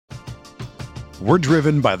We're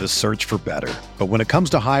driven by the search for better. But when it comes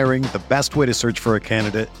to hiring, the best way to search for a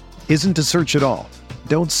candidate isn't to search at all.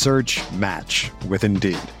 Don't search, match with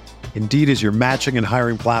Indeed. Indeed is your matching and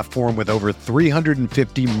hiring platform with over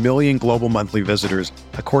 350 million global monthly visitors,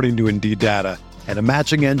 according to Indeed data, and a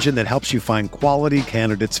matching engine that helps you find quality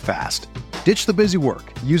candidates fast. Ditch the busy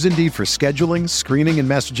work. Use Indeed for scheduling, screening, and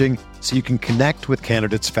messaging so you can connect with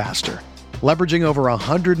candidates faster. Leveraging over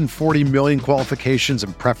 140 million qualifications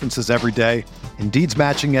and preferences every day, Indeed's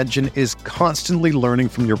matching engine is constantly learning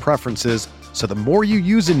from your preferences, so the more you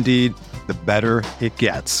use Indeed, the better it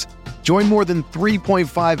gets. Join more than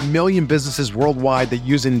 3.5 million businesses worldwide that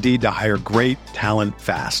use Indeed to hire great talent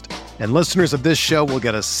fast. And listeners of this show will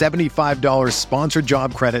get a $75 sponsored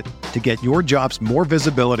job credit to get your jobs more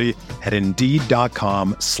visibility at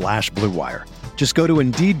Indeed.com/Blue Wire. Just go to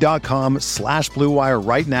Indeed.com/Blue Wire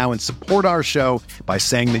right now and support our show by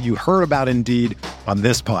saying that you heard about Indeed on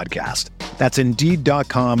this podcast. That's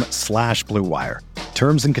Indeed.com/Blue Wire.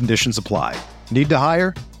 Terms and conditions apply. Need to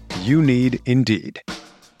hire? You need Indeed.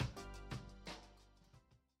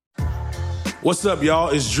 What's up, y'all?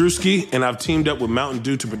 It's Drewski, and I've teamed up with Mountain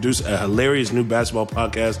Dew to produce a hilarious new basketball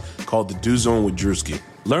podcast called The Dew Zone with Drewski.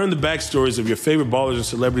 Learn the backstories of your favorite ballers and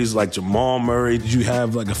celebrities like Jamal Murray. Did you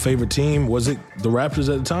have like a favorite team? Was it the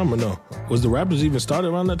Raptors at the time or no? Was the Raptors even started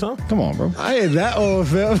around that time? Come on, bro. I ain't that old,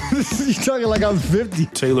 fam. You talking like I'm 50.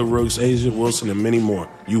 Taylor Rooks, Asia Wilson, and many more.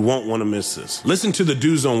 You won't want to miss this. Listen to The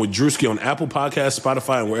Dew Zone with Drewski on Apple Podcasts,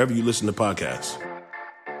 Spotify, and wherever you listen to podcasts.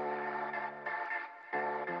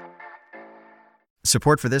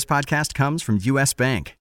 Support for this podcast comes from U.S.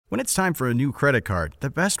 Bank. When it's time for a new credit card, the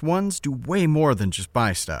best ones do way more than just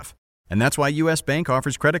buy stuff. And that's why U.S. Bank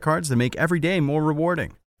offers credit cards that make every day more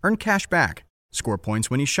rewarding. Earn cash back, score points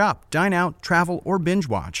when you shop, dine out, travel, or binge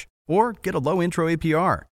watch, or get a low intro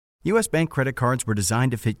APR. U.S. Bank credit cards were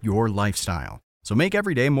designed to fit your lifestyle. So make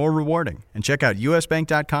every day more rewarding and check out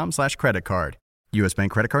usbank.com/credit card. U.S.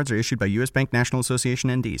 Bank credit cards are issued by U.S. Bank National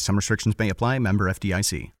Association ND. Some restrictions may apply. Member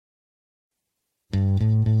FDIC.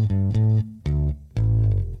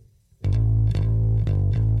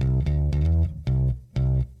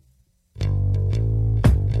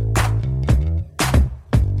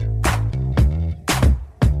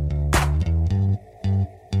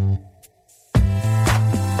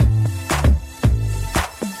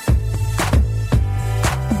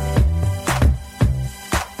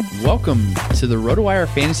 Welcome to the RotoWire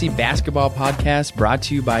Fantasy Basketball Podcast, brought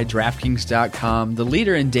to you by DraftKings.com, the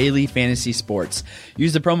leader in daily fantasy sports.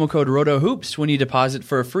 Use the promo code RotoHoops when you deposit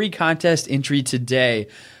for a free contest entry today.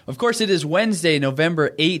 Of course, it is Wednesday,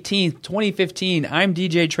 November 18th, 2015. I'm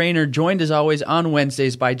DJ Trainer, joined as always on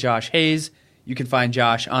Wednesdays by Josh Hayes. You can find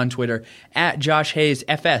Josh on Twitter at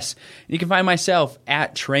JoshHayesFS. You can find myself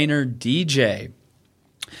at TrainerDJ.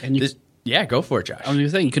 And yeah, go for it, Josh. I was going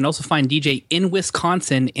to say, you can also find DJ in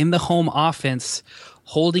Wisconsin in the home offense,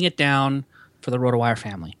 holding it down for the RotoWire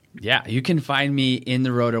family. Yeah, you can find me in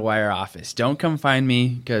the RotoWire office. Don't come find me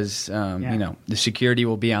because the security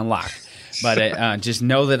will be on lock. But just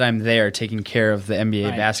know that I'm there taking care of the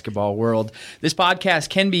NBA basketball world. This podcast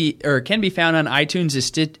can be found on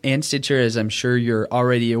iTunes and Stitcher, as I'm sure you're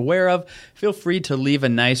already aware of. Feel free to leave a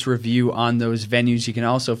nice review on those venues. You can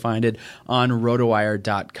also find it on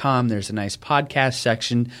rotowire.com. There's a nice podcast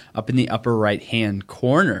section up in the upper right-hand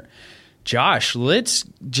corner. Josh, let's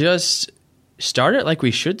just start it like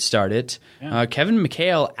we should start it. Yeah. Kevin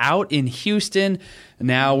McHale out in Houston.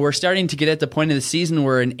 Now we're starting to get at the point of the season.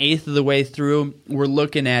 We're an eighth of the way through. We're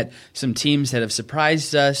looking at some teams that have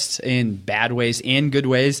surprised us in bad ways and good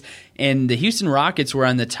ways. And the Houston Rockets were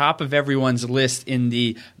on the top of everyone's list in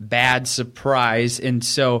the bad surprise. And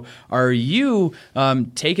so are you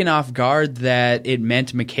taken off guard that it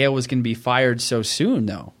meant McHale was going to be fired so soon,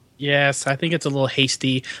 though? Yes, I think it's a little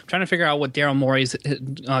hasty. I'm trying to figure out what Daryl Morey's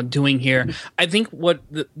doing here. I think what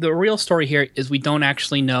the real story here is we don't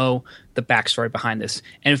actually know the backstory behind this.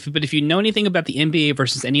 But if you know anything about the NBA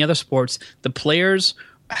versus any other sports, the players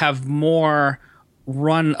have more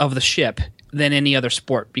run of the ship than any other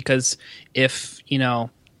sport. Because if,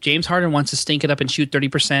 James Harden wants to stink it up and shoot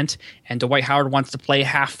 30%, and Dwight Howard wants to play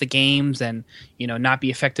half the games and, not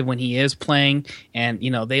be effective when he is playing, and,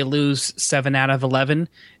 they lose 7 out of 11,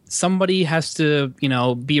 somebody has to,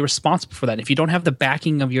 be responsible for that. If you don't have the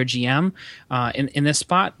backing of your GM in this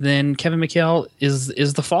spot, then Kevin McHale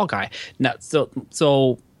is the fall guy. Now,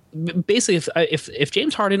 so basically, if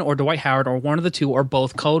James Harden or Dwight Howard or one of the two or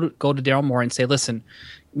both go to Daryl Morey and say, listen,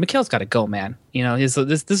 Mikal's got to go, man. This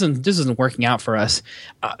isn't working out for us.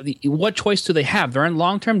 What choice do they have? They're in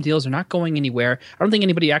long-term deals. They're not going anywhere. I don't think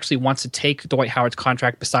anybody actually wants to take Dwight Howard's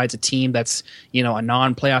contract besides a team that's, a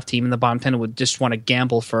non-playoff team in the bottom 10 would just want to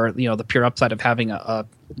gamble for, the pure upside of having a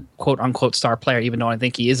quote-unquote star player, even though I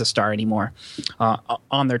think he is a star anymore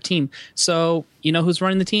on their team. So, who's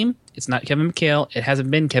running the team? It's not Kevin McHale. It hasn't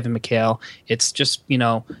been Kevin McHale. It's just,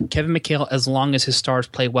 Kevin McHale as long as his stars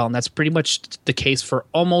play well. And that's pretty much the case for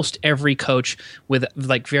almost every coach with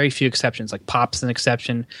like very few exceptions. Like Pop's an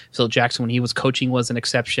exception. Phil Jackson, when he was coaching, was an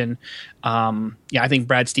exception. I think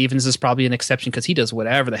Brad Stevens is probably an exception because he does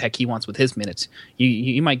whatever the heck he wants with his minutes.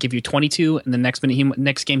 He might give you 22, and the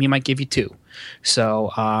next game he might give you 2.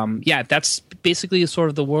 So, that's basically sort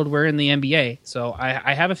of the world we're in the NBA. So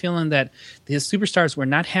I have a feeling that his superstars were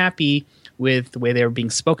not happy with the way they were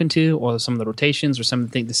being spoken to, or some of the rotations, or some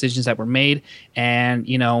of the decisions that were made. And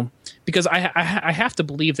because I have to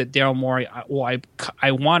believe that Daryl Morey,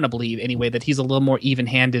 I want to believe anyway that he's a little more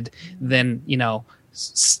even-handed than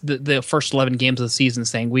the first 11 games of the season,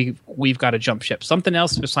 saying we've got to jump ship. Something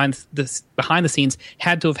else behind the scenes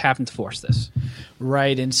had to have happened to force this.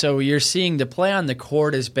 Right, and so you're seeing the play on the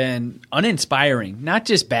court has been uninspiring, not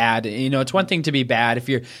just bad. It's one thing to be bad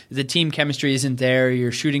if the team chemistry isn't there,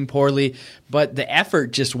 you're shooting poorly, but the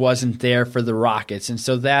effort just wasn't there for the Rockets, and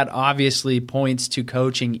so that obviously points to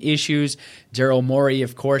coaching issues. Daryl Morey,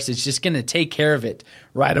 of course, is just going to take care of it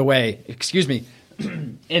right away. Excuse me.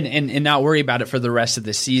 And not worry about it for the rest of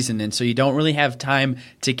the season. And so you don't really have time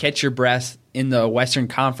to catch your breath in the Western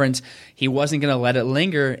Conference. He wasn't going to let it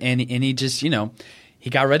linger, and he just, he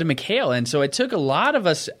got rid of McHale. And so it took a lot of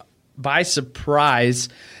us by surprise.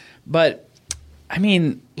 But, I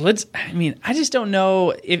just don't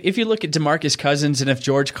know. If you look at DeMarcus Cousins and if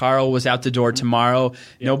George Karl was out the door tomorrow,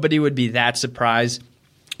 nobody would be that surprised.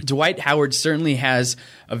 Dwight Howard certainly has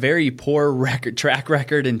a very poor track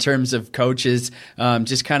record in terms of coaches,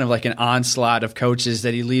 just kind of like an onslaught of coaches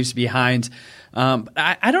that he leaves behind.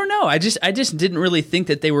 I don't know. I just didn't really think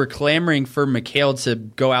that they were clamoring for McHale to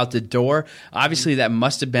go out the door. Obviously, that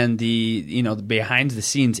must have been the behind the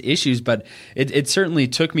scenes issues, but it certainly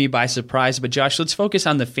took me by surprise. But Josh, let's focus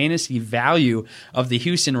on the fantasy value of the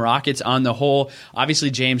Houston Rockets on the whole.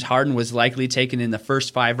 Obviously, James Harden was likely taken in the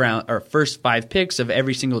first 5 picks of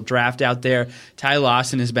every single draft out there. Ty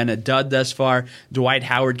Lawson has been a dud thus far. Dwight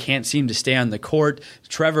Howard can't seem to stay on the court.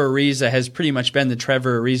 Trevor Ariza has pretty much been the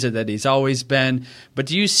Trevor Ariza that he's always been. But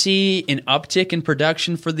do you see an uptick in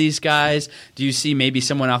production for these guys? Do you see maybe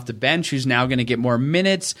someone off the bench who's now going to get more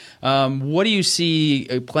minutes? What do you see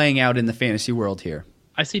playing out in the fantasy world here?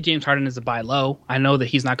 I see James Harden as a buy low. I know that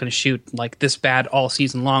he's not going to shoot like this bad all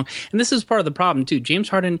season long. And this is part of the problem, too. James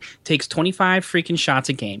Harden takes 25 freaking shots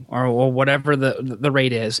a game or whatever the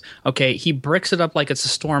rate is. Okay, he bricks it up like it's a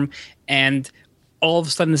storm, and all of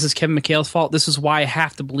a sudden this is Kevin McHale's fault. This is why I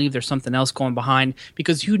have to believe there's something else going behind,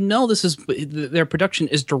 because this is their production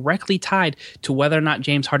is directly tied to whether or not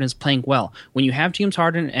James Harden is playing well. When you have James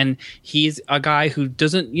Harden and he's a guy who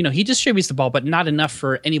doesn't, he distributes the ball, but not enough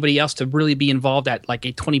for anybody else to really be involved at like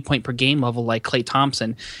a 20-point per game level like Klay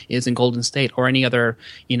Thompson is in Golden State, or any other,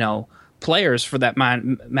 players for that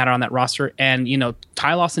matter on that roster. And,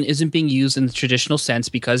 Ty Lawson isn't being used in the traditional sense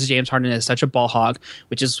because James Harden is such a ball hog,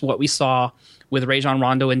 which is what we saw with Rajon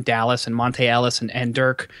Rondo in Dallas and Monte Ellis and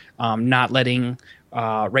Dirk not letting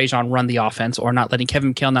Rajon run the offense, or not letting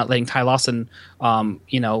Kevin McHale, not letting Ty Lawson,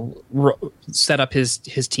 set up his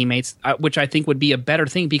teammates, which I think would be a better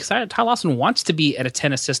thing, because Ty Lawson wants to be at a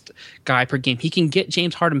 10 assist guy per game. He can get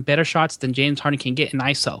James Harden better shots than James Harden can get in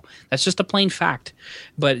ISO. That's just a plain fact.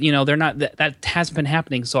 But they're not. That hasn't been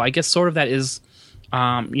happening. So I guess sort of that is,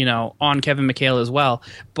 on Kevin McHale as well.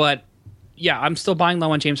 But yeah, I'm still buying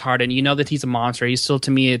low on James Harden. You know that he's a monster. He's still, to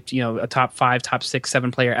me, a top 5, top 6, 7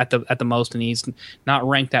 player at the most, and he's not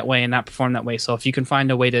ranked that way and not performed that way. So if you can find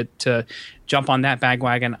a way to jump on that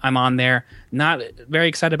bandwagon, I'm on there. Not very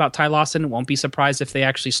excited about Ty Lawson. Won't be surprised if they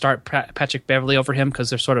actually start Patrick Beverley over him, because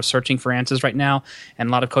they're sort of searching for answers right now, and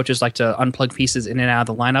a lot of coaches like to unplug pieces in and out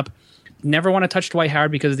of the lineup. Never want to touch Dwight Howard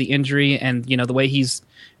because of the injury and the way he's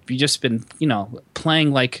just been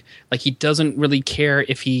playing like he doesn't really care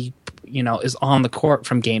if he is on the court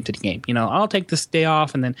from game to game. I'll take this day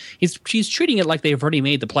off, and then she's treating it like they've already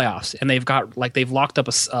made the playoffs and they've locked up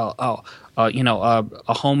a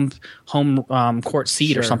home court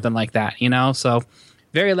seat or something like that. So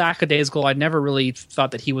very lackadaisical. I never really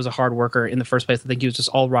thought that he was a hard worker in the first place. I think he was just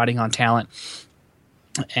all riding on talent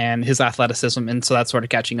and his athleticism, and so that's sort of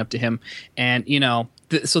catching up to him. And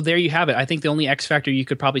So there you have it. I think the only X factor you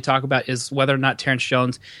could probably talk about is whether or not Terrence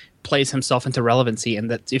Jones plays himself into relevancy,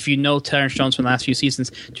 and that if you know Terrence Jones from the last few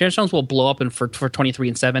seasons, Terrence Jones will blow up for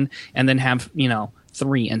 23-7 and then have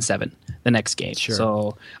 3-7 the next game. Sure.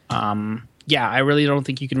 So I really don't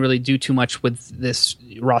think you can really do too much with this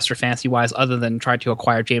roster fantasy wise other than try to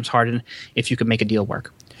acquire James Harden if you could make a deal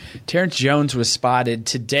work. Terrence Jones was spotted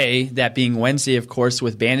today, that being Wednesday, of course,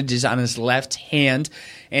 with bandages on his left hand,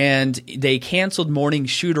 and they canceled morning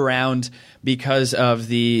shoot-around because of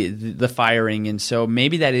the firing, and so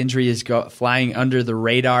maybe that injury is flying under the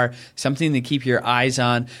radar, something to keep your eyes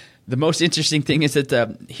on. The most interesting thing is that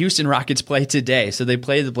the Houston Rockets play today, so they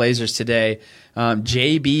play the Blazers today.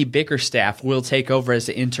 J.B. Bickerstaff will take over as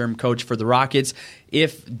the interim coach for the Rockets.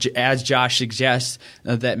 If, as Josh suggests,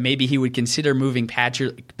 that maybe he would consider moving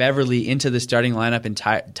Patrick Beverley into the starting lineup and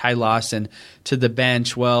Ty Lawson to the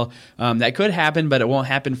bench, well, that could happen, but it won't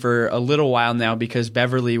happen for a little while now because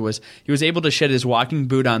Beverley was able to shed his walking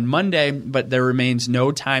boot on Monday, but there remains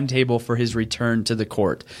no timetable for his return to the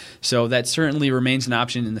court. So that certainly remains an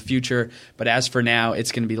option in the future, but as for now,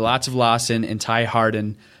 it's going to be lots of Lawson and Ty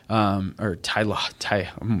Harden. Lots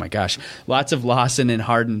of Lawson and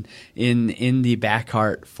Harden in the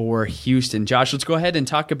backcourt for Houston. Josh, let's go ahead and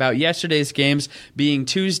talk about yesterday's games being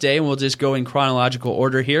Tuesday, and we'll just go in chronological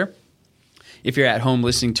order here. If you're at home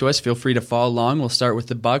listening to us, feel free to follow along. We'll start with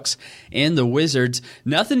the Bucks and the Wizards.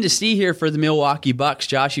 Nothing to see here for the Milwaukee Bucks.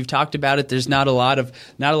 Josh, you've talked about it. There's not a lot of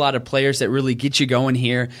players that really get you going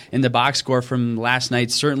here. And the box score from last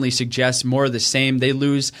night certainly suggests more of the same. They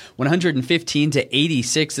lose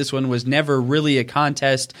 115-86. This one was never really a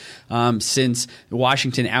contest since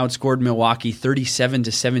Washington outscored Milwaukee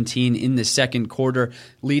 37-17 in the second quarter.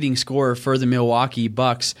 Leading scorer for the Milwaukee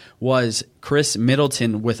Bucks was Chris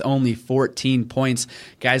Middleton with only 14 points.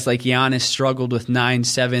 Guys like Giannis struggled with 9,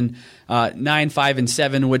 5, and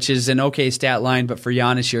 7, which is an okay stat line, but for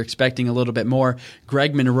Giannis, you're expecting a little bit more.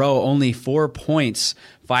 Greg Monroe, only 4 points,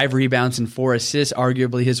 5 rebounds, and 4 assists,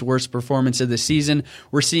 arguably his worst performance of the season.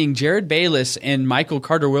 We're seeing Jared Bayless and Michael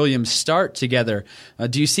Carter-Williams start together.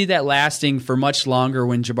 Do you see that lasting for much longer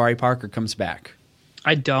when Jabari Parker comes back?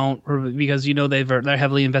 I don't, because they're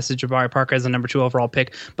heavily invested Jabari Parker as the number 2 overall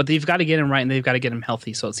pick, but they've got to get him right and they've got to get him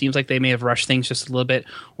healthy. So it seems like they may have rushed things just a little bit,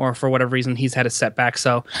 or for whatever reason he's had a setback.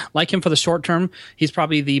 So like him for the short term, he's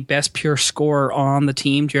probably the best pure scorer on the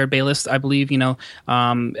team. Jared Bayless, I believe,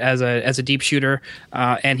 as a deep shooter,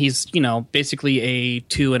 and he's basically a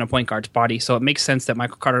 2 in a point guard's body. So it makes sense that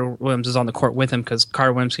Michael Carter-Williams is on the court with him because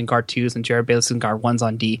Carter-Williams can guard 2s and Jared Bayless can guard 1s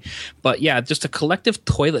on D. But yeah, just a collective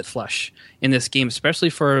toilet flush in this game, especially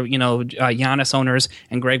for Giannis owners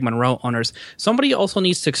and Greg Monroe owners. Somebody also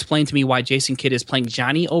needs to explain to me why Jason Kidd is playing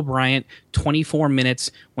Johnny O'Bryant 24 minutes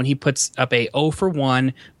when he puts up a 0 for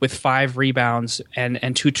 1 with 5 rebounds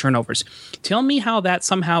and 2 turnovers. Tell me how that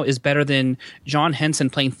somehow is better than John Henson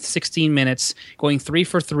playing 16 minutes, going 3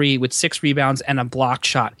 for 3 with 6 rebounds and a blocked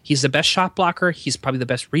shot. He's the best shot blocker. He's probably the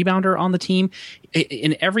best rebounder on the team.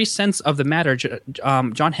 In every sense of the matter,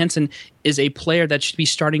 John Henson is a player that should be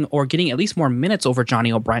starting or getting at least more minutes over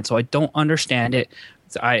Johnny O'Bryant, so I don't understand it.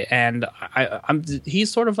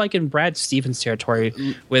 He's sort of like in Brad Stevens territory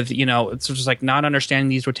with it's just like not understanding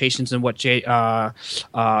these rotations and what Jason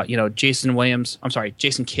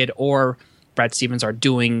Kidd or Brad Stevens are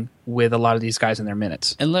doing with a lot of these guys in their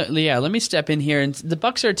minutes. And let me step in here. And the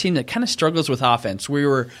Bucks are a team that kind of struggles with offense. We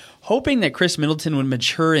were hoping that Chris Middleton would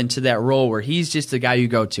mature into that role where he's just the guy you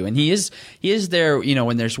go to, and he is there.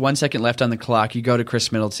 When there's 1 second left on the clock, you go to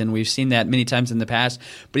Chris Middleton. We've seen that many times in the past,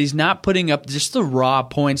 but he's not putting up just the raw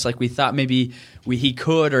points like we thought maybe he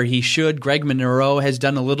could or he should. Greg Monroe has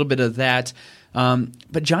done a little bit of that.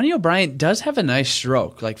 But Johnny O'Bryant does have a nice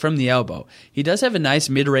stroke, like from the elbow. He does have a nice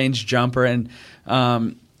mid-range jumper, and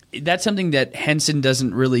that's something that Henson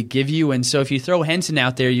doesn't really give you. And so if you throw Henson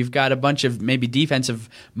out there, you've got a bunch of maybe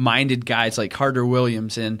defensive-minded guys like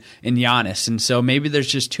Carter-Williams and Giannis. And so maybe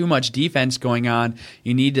there's just too much defense going on.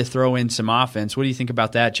 You need to throw in some offense. What do you think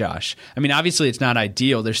about that, Josh? I mean, obviously it's not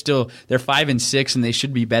ideal. They're 5-6, and they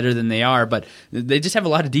should be better than they are. But they just have a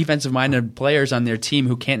lot of defensive-minded players on their team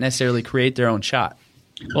who can't necessarily create their own shot.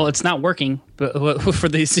 Well, it's not working for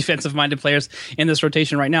these defensive-minded players in this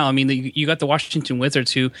rotation right now. I mean, you got the Washington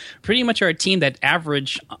Wizards, who pretty much are a team that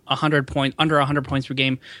average under 100 points per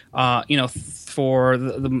game, for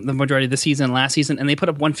the majority of the season last season, and they put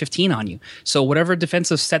up 115 on you. So whatever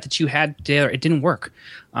defensive set that you had there, it didn't work.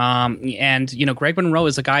 And Greg Monroe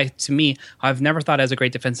is a guy, to me, I've never thought as a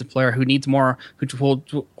great defensive player who needs more, who will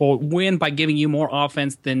win by giving you more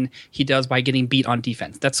offense than he does by getting beat on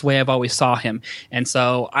defense. That's the way I've always saw him. And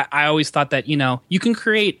so I always thought that, you can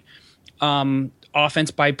create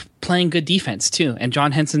offense by playing good defense too. And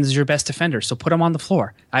John Henson is your best defender, so put him on the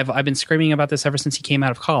floor. I've been screaming about this ever since he came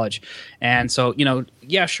out of college. And so,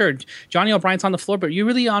 yeah, sure, Johnny O'Brien's on the floor, but you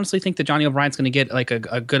really honestly think that Johnny O'Brien's going to get like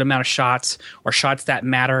a good amount of shots or shots that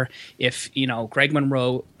matter if, Greg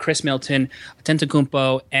Monroe, Chris Middleton,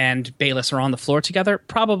 Antetokounmpo, and Bayless are on the floor together?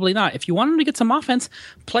 Probably not. If you want him to get some offense,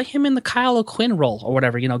 play him in the Kyle O'Quinn role or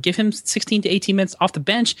whatever. Give him 16 to 18 minutes off the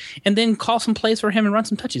bench and then call some plays for him and run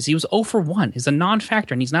some touches. He was 0 for 1. He's a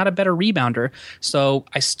non-factor, and he's not a better rebounder. So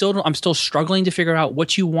I'm still struggling to figure out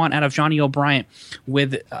what you want out of Johnny O'Brien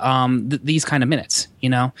with these kind of minutes,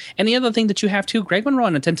 And the other thing that you have too, Greg Monroe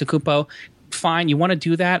and Antetokounmpo, fine, you want to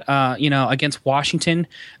do that, against Washington,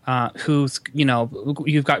 who's,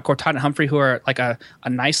 you've got Gortat and Humphrey, who are like a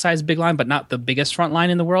nice sized big line, but not the biggest front line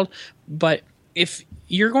in the world. But if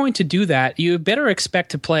you're going to do that, you better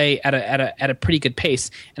expect to play at a pretty good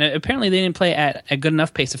pace. And apparently they didn't play at a good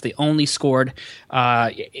enough pace if they only scored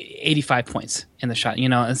 85 points in the shot,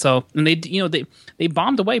 And so they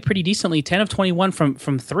bombed away pretty decently, 10 of 21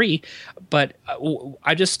 from 3. But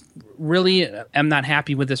I just really am not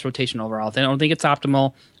happy with this rotation overall. I don't think it's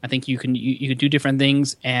optimal. I think you can do different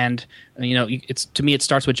things, and it's, to me, it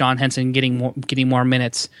starts with John Henson getting more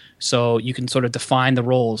minutes, so you can sort of define the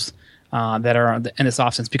roles that are in this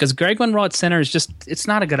offense, because Greg Monroe at center is it's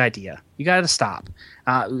not a good idea. You got to stop.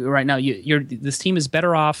 Right now, this team is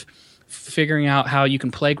better off figuring out how you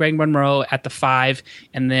can play Greg Monroe at the 5,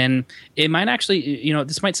 and then it might actually,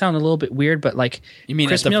 this might sound a little bit weird, but like, you mean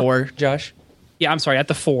Chris at the 4, Josh? Yeah, I'm sorry, at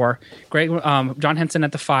the 4, John Henson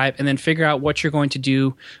at the 5, and then figure out what you're going to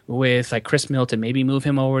do with like Chris Middleton. Maybe move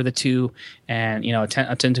him over the 2, and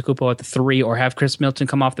Antetokounmpo at the 3, or have Chris Middleton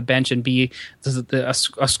come off the bench and be a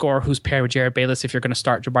scorer who's paired with Jared Bayless if you're going to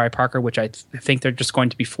start Jabari Parker, which I think they're just going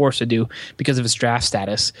to be forced to do because of his draft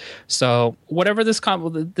status. So whatever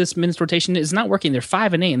this minutes rotation is not working. They're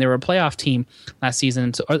 5-8, and they were a playoff team last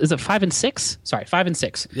season. So, is it 5-6? Sorry,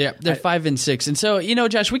 5-6. Yeah, they're 5-6, and so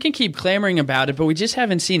Josh, we can keep clamoring about it, but we just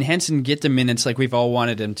haven't seen Henson get the minutes like we've all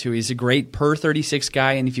wanted him to. He's a great per 36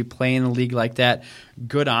 guy, and if you play in a league like that,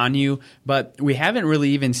 good on you. But we haven't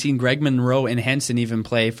really even seen Greg Monroe and Henson even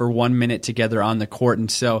play for 1 minute together on the court, and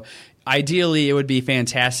so ideally, it would be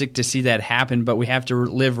fantastic to see that happen, but we have to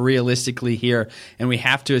live realistically here, and we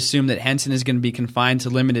have to assume that Henson is going to be confined to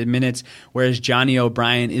limited minutes, whereas Johnny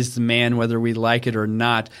O'Brien is the man, whether we like it or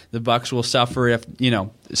not. The Bucks will suffer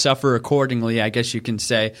suffer accordingly, I guess you can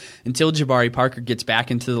say. Until Jabari Parker gets back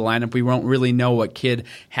into the lineup, we won't really know what Kidd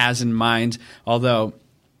has in mind, although,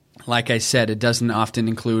 like I said, it doesn't often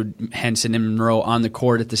include Henson and Monroe on the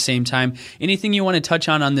court at the same time. Anything you want to touch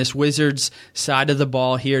on this Wizards side of the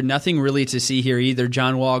ball here? Nothing really to see here either.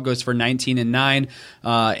 John Wall goes for 19 and 9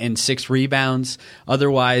 and 6 rebounds.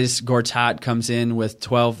 Otherwise, Gortat comes in with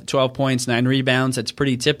 12 points, 9 rebounds. That's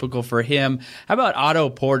pretty typical for him. How about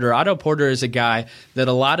Otto Porter? Otto Porter is a guy that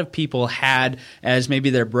a lot of people had as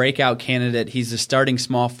maybe their breakout candidate. He's a starting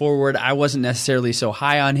small forward. I wasn't necessarily so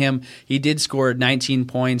high on him. He did score 19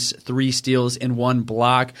 points, 3 steals, and 1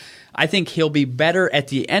 block. I think he'll be better at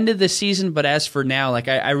the end of the season, but as for now,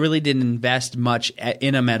 I really didn't invest much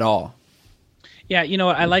in him at all. Yeah,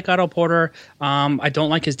 I like Otto Porter. I don't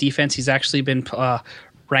like his defense. He's actually been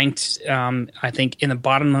ranked, I think, in the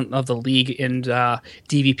bottom of the league in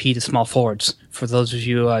DVP to small forwards, for those of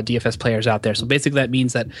you DFS players out there. So basically that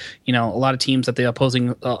means that, a lot of teams that the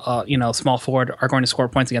opposing, small forward are going to score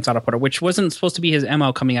points against Otto Porter, which wasn't supposed to be his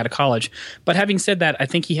MO coming out of college. But having said that, I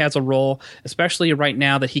think he has a role, especially right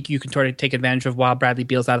now, that you can sort of take advantage of while Bradley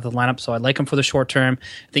Beal's out of the lineup. So I like him for the short term.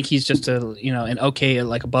 I think he's just an okay,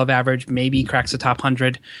 like above average, maybe cracks the top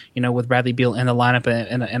 100, with Bradley Beal in the lineup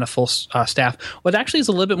and a full staff. What actually is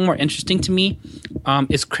a little bit more interesting to me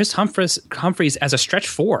is Chris Humphreys as a stretch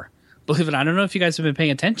 4. Believe it, I don't know if you guys have been paying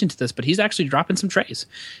attention to this, but he's actually dropping some trays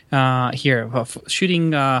here,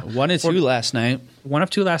 shooting 1 of 2 last night. 1 of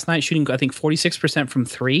 2 last night, shooting I think 46% from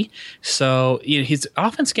 3. So his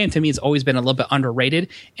offense game to me has always been a little bit underrated,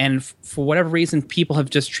 and for whatever reason, people have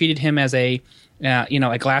just treated him as a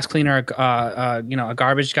glass cleaner, a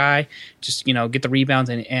garbage guy, just, get the rebounds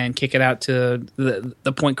and kick it out to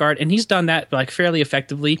the point guard. And he's done that fairly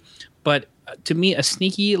effectively. But to me, a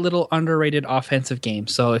sneaky little underrated offensive game.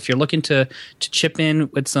 So if you're looking to chip in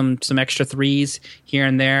with some extra threes here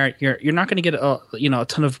and there, you're not going to get a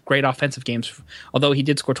ton of great offensive games. Although he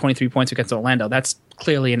did score 23 points against Orlando, that's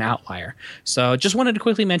clearly an outlier. So just wanted to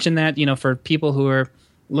quickly mention that, for people who are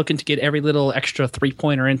looking to get every little extra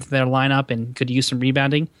 3-pointer into their lineup and could use some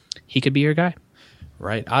rebounding, he could be your guy.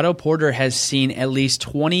 Right. Otto Porter has seen at least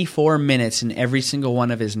 24 minutes in every single one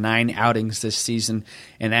of his 9 outings this season.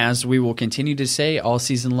 And as we will continue to say all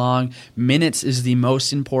season long, minutes is the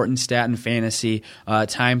most important stat in fantasy.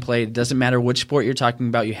 Time played. It doesn't matter which sport you're talking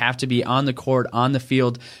about. You have to be on the court, on the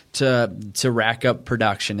field to rack up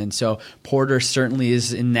production. And so Porter certainly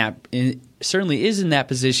is in that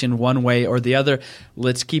position one way or the other.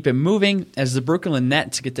 Let's keep it moving as the Brooklyn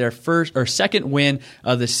Nets get their second win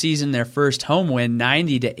of the season, their first home win,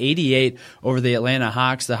 90-88 over the Atlanta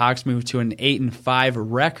Hawks. The Hawks moved to an 8-5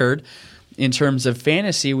 record. In terms of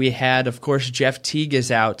fantasy, we had, of course, Jeff Teague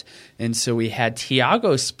is out, and so we had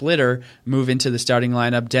Tiago Splitter move into the starting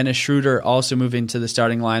lineup. Dennis Schroeder also move into the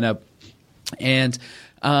starting lineup. And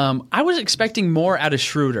I was expecting more out of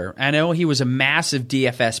Schroeder. I know he was a massive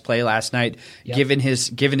DFS play last night, given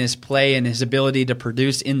his play and his ability to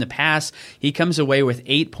produce in the pass. He comes away with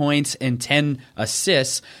 8 points and 10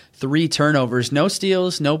 assists, 3 turnovers, no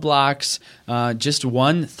steals, no blocks, just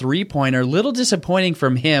 1 3-pointer. Little disappointing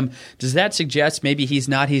from him. Does that suggest maybe he's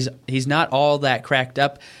not all that cracked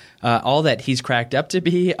up? All that he's cracked up to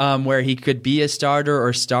be, where he could be a starter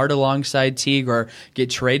or start alongside Teague or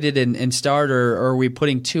get traded and start, or are we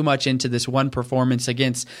putting too much into this one performance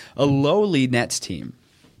against a lowly Nets team?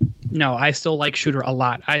 No, I still like Schroeder a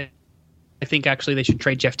lot. I think actually they should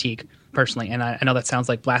trade Jeff Teague personally, and I know that sounds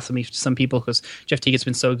like blasphemy to some people because Jeff Teague has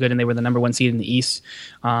been so good and they were the number 1 seed in the East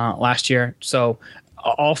last year. So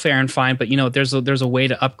all fair and fine, but there's a way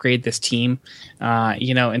to upgrade this team,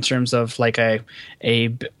 in terms of like a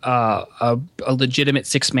legitimate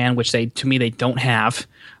 6-man, which they don't have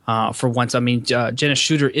for once. I mean, Dennis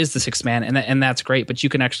Schroeder is the 6-man, and that's great. But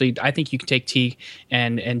I think you can take Teague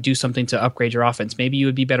and do something to upgrade your offense. Maybe you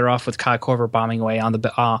would be better off with Kyle Korver bombing away on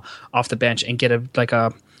the off the bench and get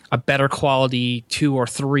a better quality 2 or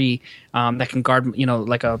 3 that can guard,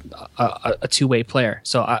 like a 2-way player.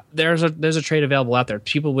 So there's a trade available out there.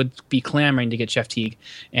 People would be clamoring to get Jeff Teague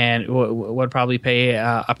and would probably pay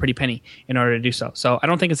a pretty penny in order to do so. So I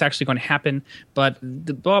don't think it's actually going to happen. But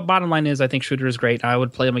the bottom line is I think Schroeder is great. I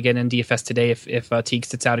would play him again in DFS today if Teague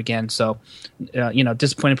sits out again. So,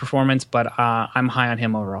 disappointing performance, but I'm high on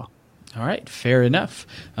him overall. All right, fair enough.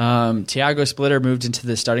 Tiago Splitter moved into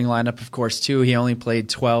the starting lineup, of course, too. He only played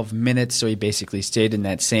 12 minutes, so he basically stayed in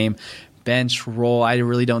that same bench role. I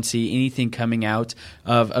really don't see anything coming out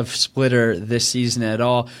of Splitter this season at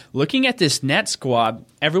all. Looking at this net squad,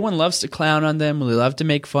 everyone loves to clown on them. We love to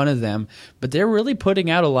make fun of them, but they're really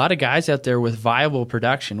putting out a lot of guys out there with viable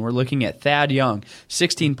production. We're looking at Thad Young,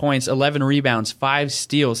 16 points, 11 rebounds, 5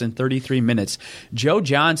 steals in 33 minutes. Joe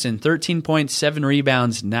Johnson, 13 points, 7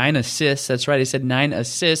 rebounds, 9 assists. That's right, I said 9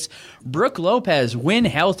 assists. Brook Lopez, when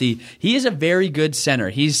healthy, he is a very good center.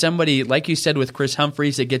 He's somebody, like you said, with Chris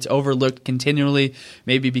Humphries, that gets overlooked continually,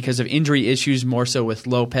 maybe because of injury issues, more so with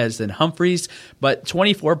Lopez than Humphries. But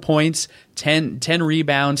 24 points, 10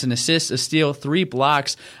 rebounds, an assist, a steal, 3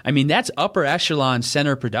 blocks. I mean, that's upper echelon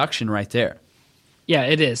center production right there. Yeah,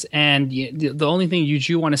 it is. And the only thing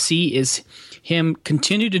you want to see is him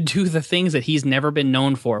continue to do the things that he's never been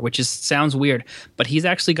known for, which sounds weird, but he's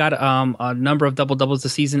actually got a number of double-doubles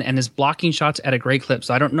this season and is blocking shots at a great clip.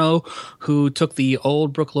 So I don't know who took the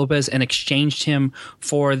old Brook Lopez and exchanged him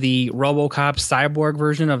for the RoboCop cyborg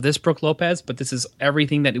version of this Brook Lopez, but this is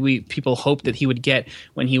everything that people hoped that he would get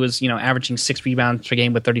when he was, averaging 6 rebounds per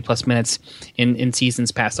game with 30-plus minutes in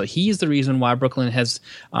seasons past. So he's the reason why Brooklyn has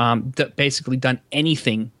basically done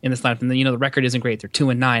anything in this lineup. And the record isn't great; they're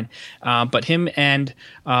 2-9. But him and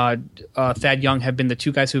Thad Young have been the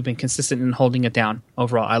 2 guys who have been consistent in holding it down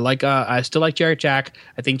overall. I still like Jarrett Jack.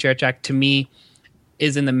 I think Jarrett Jack, to me,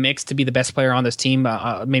 is in the mix to be the best player on this team,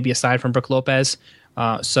 maybe aside from Brook Lopez.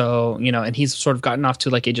 And he's sort of gotten off to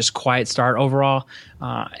like a just quiet start overall.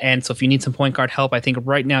 And so if you need some point guard help, I think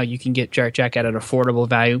right now you can get Jarrett Jack at an affordable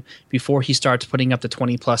value before he starts putting up the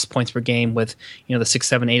 20-plus points per game with, the 6,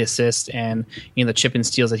 7, 8 assists and, the chip and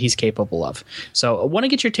steals that he's capable of. So I want to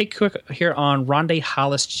get your take quick here on Rondae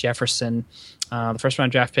Hollis-Jefferson, the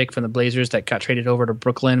first-round draft pick from the Blazers that got traded over to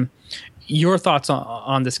Brooklyn. Your thoughts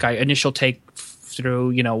on this guy, initial take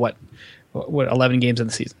through, what 11 games in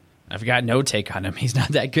the season? I've got no take on him. He's not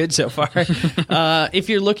that good so far. If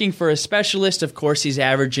you're looking for a specialist, of course, he's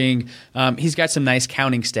averaging he's got some nice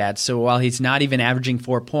counting stats. So while he's not even averaging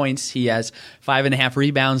 4 points, he has 5.5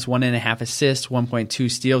 rebounds, 1.5 assists, 1.2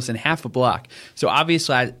 steals, and half a block. So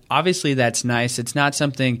obviously that's nice. It's not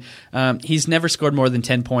something he's never scored more than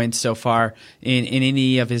 10 points so far in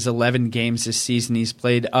any of his 11 games this season. He's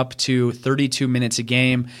played up to 32 minutes a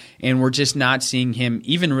game, and we're just not seeing him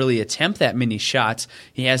even really attempt that many shots.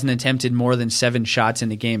 He hasn't attempted more than 7 shots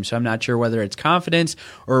in a game. So I'm not sure whether it's confidence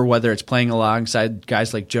or whether it's playing alongside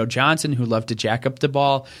guys like Joe Johnson who love to jack up the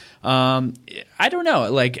ball. I don't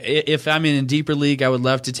know. Like, if I'm in a deeper league, I would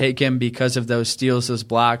love to take him because of those steals, those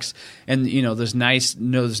blocks, and those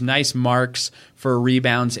nice marks for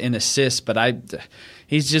rebounds and assists. But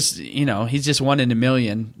he's just 1 in a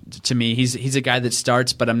million to me. He's a guy that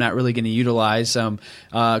starts, but I'm not really going to utilize.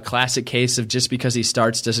 Classic case of just because he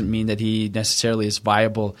starts doesn't mean that he necessarily is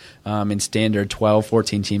viable in standard 12,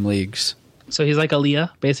 14 team leagues. So he's like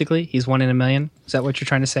Aaliyah, basically. He's 1 in a million. Is that what you're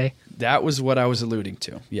trying to say? That was what I was alluding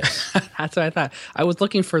to. Yes, that's what I thought. I was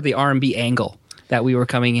looking for the R&B angle that we were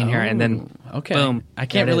coming in here, and then boom. I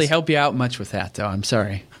can't really help you out much with that, though. I'm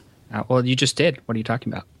sorry. Well, you just did. What are you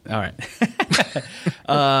talking about? All right.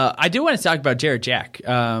 I do want to talk about Jarrett Jack.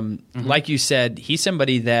 Like you said, he's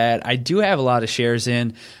somebody that I do have a lot of shares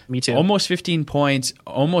in. Me too. Almost 15 points,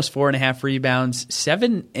 almost 4.5 rebounds,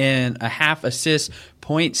 7.5 assists,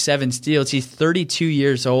 0.7 steals. He's 32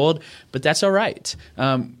 years old, but that's all right.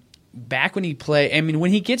 Back when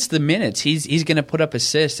when he gets the minutes, he's going to put up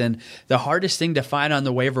assists, and the hardest thing to find on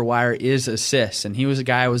the waiver wire is assists. And he was a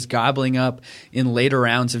guy I was gobbling up in later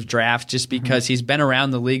rounds of drafts just because he's been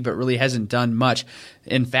around the league but really hasn't done much.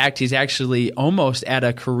 In fact, he's actually almost at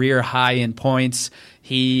a career high in points.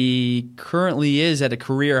 He currently is at a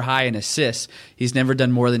career high in assists. He's never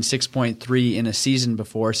done more than 6.3 in a season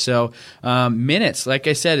before. So minutes, like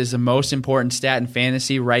I said, is the most important stat in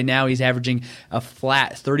fantasy. Right now he's averaging a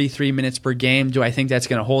flat 33 minutes per game. Do I think that's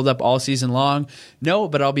going to hold up all season long? No,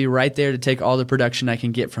 but I'll be right there to take all the production I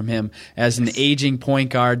can get from him as an aging point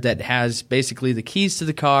guard that has basically the keys to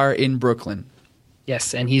the car in Brooklyn.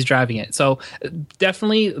 Yes, and he's driving it. So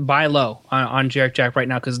definitely buy low on Jarrett Jack right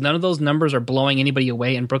now because none of those numbers are blowing anybody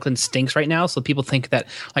away, and Brooklyn stinks right now. So people think that,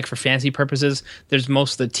 like, for fantasy purposes, there's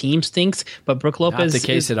most of the team stinks, but Brook Lopez not the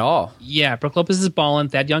case at all. Yeah, Brook Lopez is balling.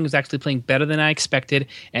 Thad Young is actually playing better than I expected,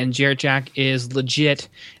 and Jarrett Jack is legit.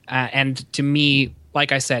 And to me,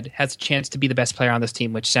 like I said, has a chance to be the best player on this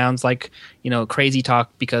team, which sounds like crazy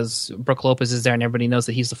talk because Brook Lopez is there and everybody knows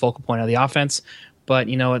that he's the focal point of the offense. But,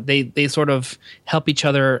 they sort of help each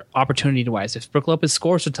other opportunity-wise. If Brook Lopez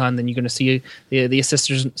scores a ton, then you're going to see the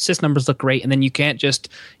assist numbers look great. And then you can't just,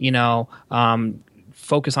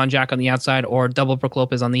 focus on Jack on the outside or double Brook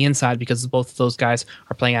Lopez on the inside because both of those guys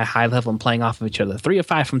are playing at a high level and playing off of each other. 3 of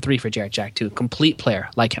 5 from 3 for Jarrett Jack, too. Complete player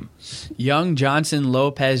like him. Young, Johnson,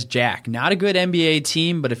 Lopez, Jack. Not a good NBA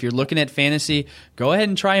team, but if you're looking at fantasy, go ahead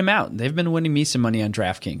and try him out. They've been winning me some money on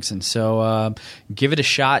DraftKings, and so give it a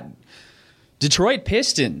shot. Detroit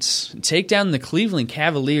Pistons take down the Cleveland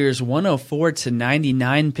Cavaliers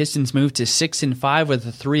 104-99. Pistons move to 6-5 with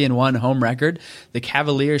a 3-1 home record. The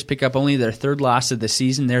Cavaliers pick up only their 3rd loss of the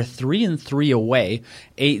season. They're 3-3 away,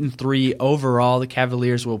 8-3 overall. The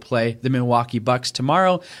Cavaliers will play the Milwaukee Bucks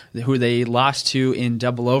tomorrow, who they lost to in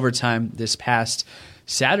double overtime this past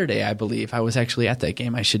Saturday, I believe. I was actually at that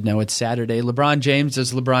game. I should know it's Saturday. LeBron James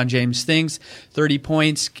does LeBron James things. 30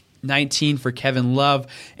 points. 19 for Kevin Love.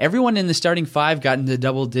 Everyone in the starting 5 got into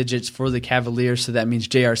double digits for the Cavaliers, so that means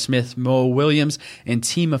J.R. Smith, Mo Williams, and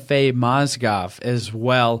Timofey Mozgov as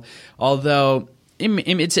well. Although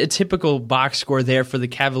it's a typical box score there for the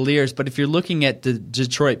Cavaliers, but if you're looking at the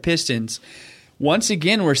Detroit Pistons, once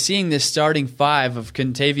again, we're seeing this starting 5 of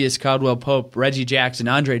Kentavious Caldwell-Pope, Reggie Jackson,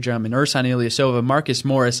 Andre Drummond, Ersan Ilyasova, Marcus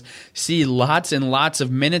Morris see lots and lots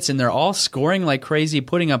of minutes, and they're all scoring like crazy,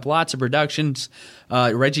 putting up lots of productions.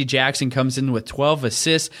 Reggie Jackson comes in with 12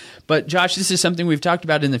 assists. But, Josh, this is something we've talked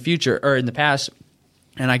about in the future or in the past,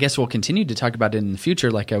 and I guess we'll continue to talk about it in the future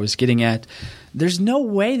like I was getting at. There's no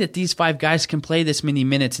way that these 5 guys can play this many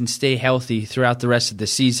minutes and stay healthy throughout the rest of the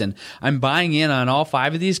season. I'm buying in on all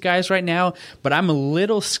 5 of these guys right now, but I'm a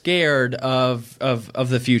little scared of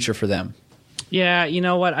the future for them. Yeah, you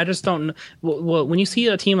know what? I just don't. Well, when you see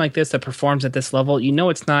a team like this that performs at this level,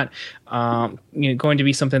 it's not going to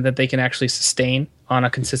be something that they can actually sustain on a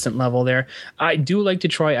consistent level there. I do like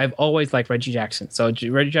Detroit. I've always liked Reggie Jackson. So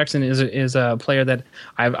Reggie Jackson is a player that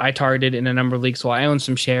I targeted in a number of leagues, so I own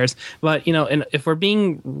some shares. But, and if we're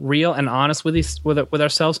being real and honest with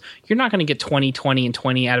ourselves, you're not going to get 20, 20, and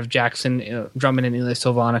 20 out of Jackson, Drummond, and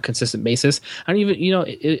Ilyasova on a consistent basis. I don't even,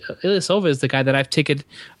 Ilyasova is the guy that I've ticketed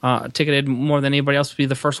more than anybody else to be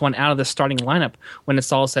the first one out of the starting lineup when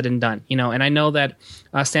it's all said and done. And I know that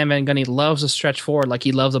Stan Van Gundy loves a stretch forward like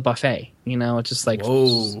he loves a buffet. It's just like,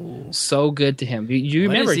 whoa, so good to him. You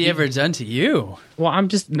what remember has he ever done to you? Well, I'm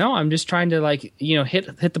just trying to hit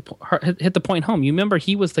the point home. You remember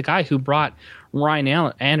he was the guy who brought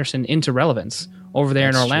Ryan Anderson into relevance over there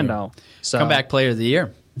in Orlando. So comeback player of the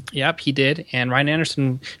year. Yep, he did. And Ryan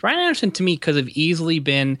Anderson to me could have easily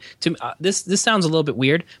been this sounds a little bit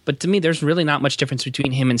weird, but to me there's really not much difference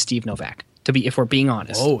between him and Steve Novak, if we're being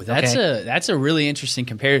honest. Oh, that's a really interesting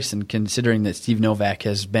comparison, considering that Steve Novak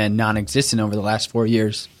has been non-existent over the last 4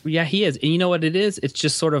 years. Yeah, he is. And you know what it is? It's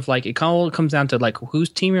just sort of like it all comes down to like whose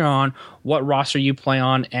team you're on, what roster you play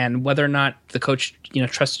on, and whether or not the coach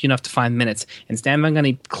trusts you enough to find minutes. And Stan Van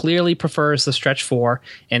Gundy clearly prefers the stretch four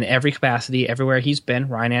in every capacity, everywhere he's been.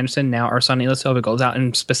 Ryan Anderson, now Ersan Ilyasova, goes out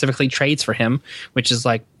and specifically trades for him, which is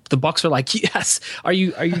like the Bucks are like, yes. Are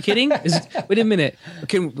you kidding? Wait a minute.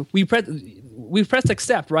 Can we pressed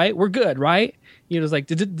accept, right? We're good, right? It's like,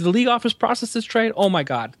 did the league office process this trade? Oh my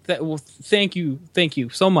God! Thank you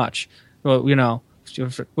so much. Well,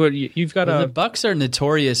 you've got the Bucks are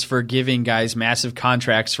notorious for giving guys massive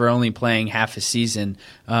contracts for only playing half a season.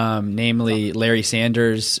 Namely, Larry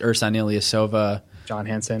Sanders, Ersan Ilyasova, John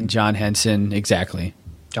Henson, exactly.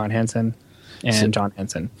 John Henson and John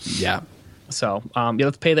Henson. Yeah. So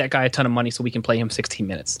let's pay that guy a ton of money so we can play him 16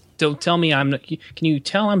 minutes. Don't tell me can you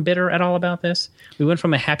tell I'm bitter at all about this? We went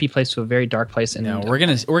from a happy place to a very dark place. And no, we're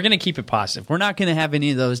gonna keep it positive. We're not gonna have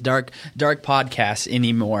any of those dark podcasts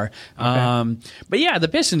anymore. Okay. But yeah, the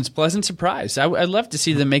Pistons, pleasant surprise. I'd love to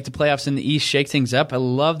see them make the playoffs in the East, shake things up. I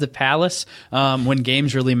love the Palace when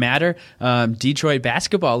games really matter. Detroit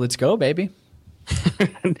basketball, let's go, baby.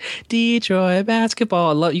 Detroit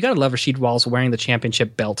basketball. You gotta love Rasheed Wallace wearing the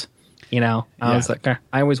championship belt. I was like,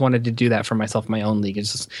 I always wanted to do that for myself in my own league.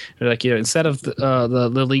 It's just like, instead of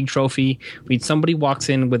the league trophy, somebody walks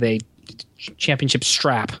in with a championship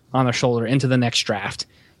strap on their shoulder into the next draft.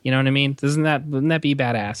 You know what I mean? Wouldn't that be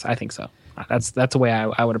badass? I think so. That's the way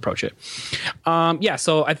I would approach it.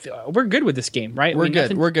 So we're good with this game, right? We're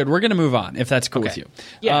good. We're going to move on, if that's cool with you.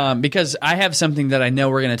 Yeah. Because I have something that I know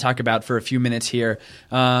we're going to talk about for a few minutes here.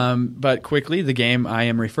 But quickly, the game I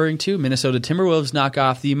am referring to, Minnesota Timberwolves knock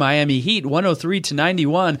off the Miami Heat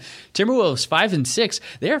 103-91. Timberwolves 5-6.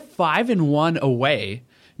 They're 5-1 away,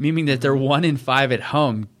 meaning that they're 1-5 at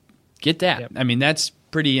home. Get that. Yep. I mean, that's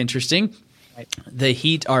pretty interesting. Right. The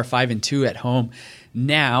Heat are 5-2 at home.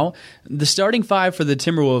 Now, the starting five for the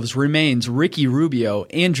Timberwolves remains Ricky Rubio,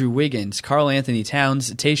 Andrew Wiggins, Karl Anthony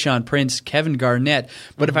Towns, Tayshaun Prince, Kevin Garnett.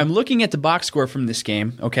 But if I'm looking at the box score from this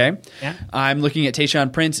game, I'm looking at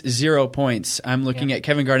Tayshaun Prince, 0 points. I'm looking at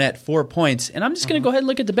Kevin Garnett, 4 points. And I'm just going to go ahead and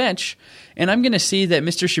look at the bench. And I'm going to see that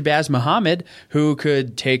Mr. Shabazz Muhammad, who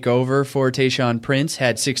could take over for Tayshaun Prince,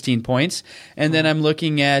 had 16 points. And then I'm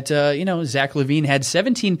looking at, Zach LaVine had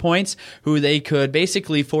 17 points, who they could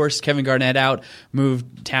basically force Kevin Garnett out, move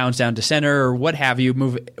Towns down to center or what have you,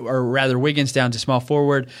 Wiggins down to small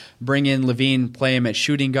forward, bring in LaVine, play him at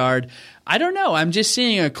shooting guard. I don't know. I'm just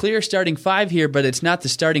seeing a clear starting five here, but it's not the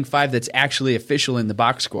starting five that's actually official in the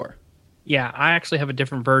box score. Yeah, I actually have a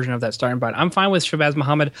different version of that starting five. I'm fine with Shabazz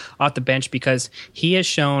Muhammad off the bench because he has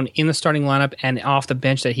shown in the starting lineup and off the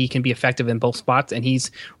bench that he can be effective in both spots, and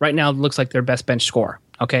he's right now looks like their best bench scorer.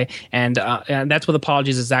 Okay, and that's with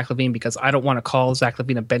apologies to Zach LaVine because I don't want to call Zach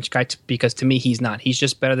LaVine a bench guy because to me he's not. He's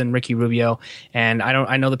just better than Ricky Rubio, and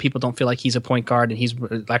I know that people don't feel like he's a point guard and he's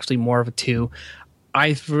actually more of a two.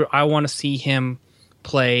 I want to see him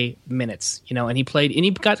play minutes, and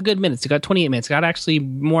he got good minutes. He got 28 minutes. Got actually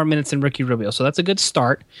more minutes than Ricky Rubio, so that's a good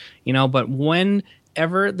start, But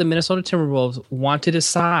whenever the Minnesota Timberwolves want to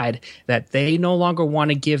decide that they no longer want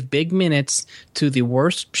to give big minutes to the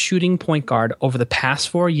worst shooting point guard over the past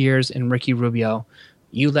 4 years in Ricky Rubio,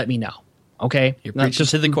 you let me know. Okay, you're preaching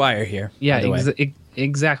to the choir here. Yeah,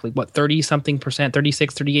 exactly. What 30-something%,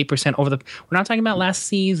 36, 38% over the. We're not talking about last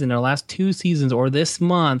season or last 2 seasons or this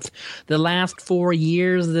month. The last 4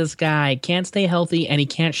 years, this guy can't stay healthy and he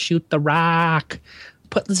can't shoot the rock.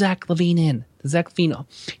 Put Zach LaVine in. Zach LaVine,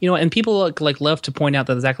 and people love to point out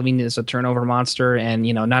that Zach LaVine is a turnover monster and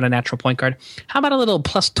not a natural point guard. How about a little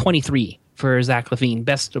plus 23 for Zach LaVine,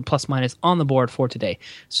 best plus minus on the board for today?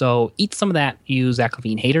 So eat some of that, you Zach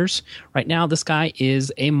LaVine haters. Right now, this guy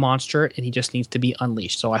is a monster and he just needs to be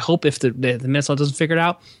unleashed. So I hope if the Minnesota doesn't figure it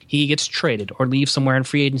out, he gets traded or leaves somewhere in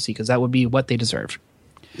free agency because that would be what they deserve.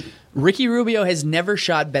 Ricky Rubio has never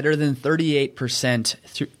shot better than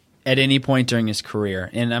 38% at any point during his career.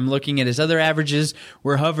 And I'm looking at his other averages.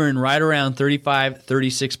 We're hovering right around 35,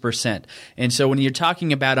 36%. And so when you're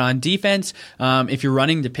talking about on defense, if you're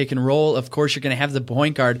running the pick and roll, of course you're going to have the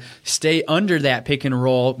point guard stay under that pick and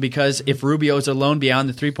roll because if Rubio is alone beyond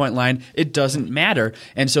the three-point line, it doesn't matter.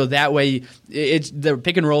 And so that way the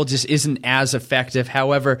pick and roll just isn't as effective.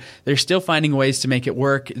 However, they're still finding ways to make it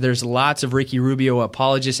work. There's lots of Ricky Rubio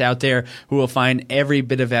apologists out there who will find every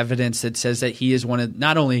bit of evidence that says that he is one of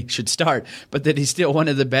not only should start, but that he's still one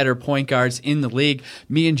of the better point guards in the league.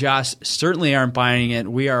 Me and Josh certainly aren't buying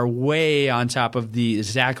it. We are way on top of the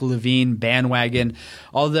Zach LaVine bandwagon.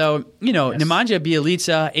 Although, Nemanja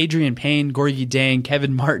Bjelica, Adrian Payne, Gorgui Dieng,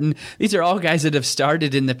 Kevin Martin, these are all guys that have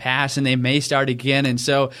started in the past and they may start again. And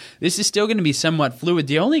so this is still going to be somewhat fluid.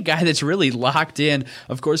 The only guy that's really locked in,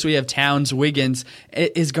 of course, we have Towns, Wiggins,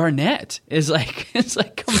 is Garnett. It's like,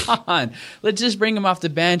 come on, let's just bring him off the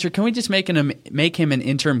bench, or can we just make him an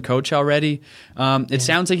interim coach already? It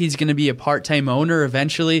sounds like he's going to be a part-time owner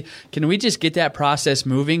eventually. Can we just get that process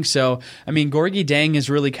moving? So, Gorgui Dieng has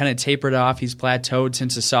really kind of tapered off. He's plateaued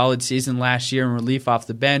since a solid season last year in relief off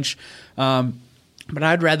the bench. But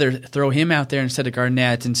I'd rather throw him out there instead of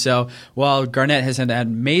Garnett. And so while Garnett has had an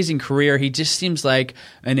amazing career, he just seems like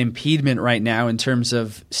an impediment right now in terms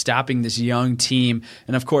of stopping this young team.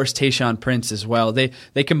 And, of course, Tayshaun Prince as well. They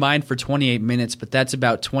combined for 28 minutes, but that's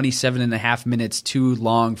about 27 and a half minutes too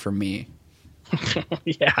long for me.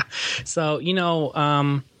 Yeah. So,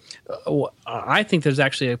 I think there's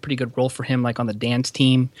actually a pretty good role for him, like on the dance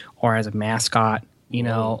team or as a mascot.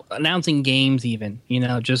 Announcing games even,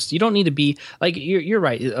 just you don't need to be like you're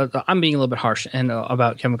right. I'm being a little bit harsh and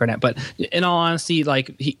about Kevin Garnett, but in all honesty,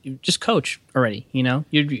 like just coach already. I'm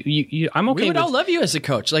okay. We would all love you as a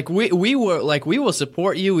coach. Like we will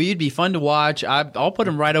support you. You'd be fun to watch. I'll put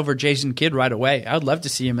him right over Jason Kidd right away. I'd love to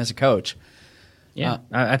see him as a coach. Yeah,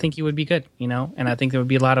 I think he would be good. And I think there would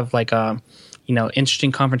be a lot of like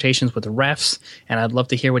interesting confrontations with the refs, and I'd love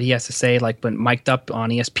to hear what he has to say, like when mic'd up on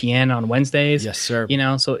ESPN on Wednesdays. Yes, sir.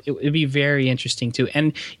 So it'd be very interesting too.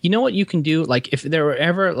 And you know what you can do? Like if there were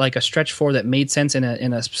ever like a stretch four that made sense in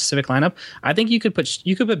a specific lineup, I think you could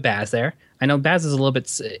put Baz there. I know Baz is a little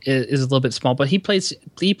bit small, but he plays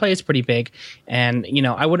pretty big, and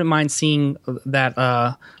I wouldn't mind seeing that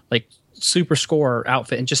like super scorer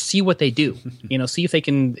outfit and just see what they do. See if they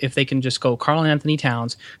can just go Karl Anthony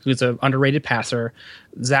Towns, who's an underrated passer,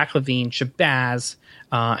 Zach LaVine, Shabazz,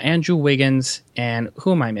 Andrew Wiggins, and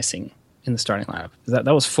who am I missing in the starting lineup? That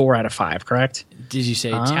was 4 out of 5, correct? Did you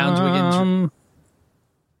say Towns, Wiggins?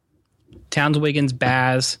 Towns, Wiggins,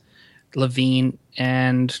 Baz, LaVine,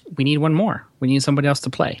 and we need one more. We need somebody else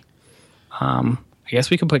to play. I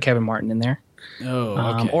guess we could put Kevin Martin in there.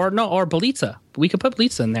 Oh, okay. Or Bjelica. We could put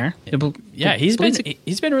Bjelica in there. Yeah, he's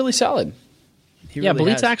been really solid.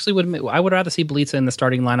 Bjelica actually would. I would rather see Bjelica in the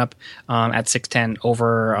starting lineup at 6'10"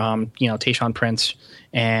 over Tayshaun Prince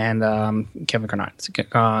and Kevin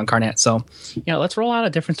Garnett. So let's roll out a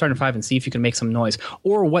different starting five and see if you can make some noise.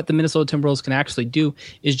 Or what the Minnesota Timberwolves can actually do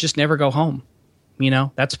is just never go home.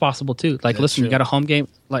 That's possible too. Like, listen, true. You got a home game.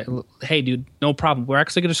 Like, hey, dude, no problem. We're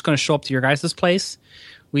actually just going to show up to your guys' place.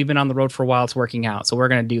 We've been on the road for a while. It's working out. So we're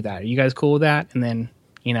going to do that. Are you guys cool with that? And then,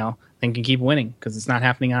 then can keep winning because it's not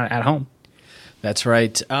happening at home. That's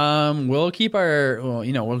right. We'll keep our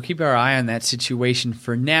eye on that situation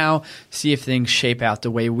for now. See if things shape out the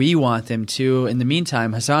way we want them to. In the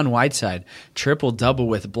meantime, Hassan Whiteside, triple-double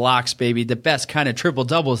with blocks, baby. The best kind of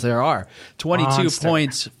triple-doubles there are. 22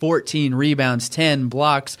 points, 14 rebounds, 10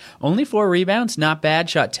 blocks. Only 4 rebounds. Not bad.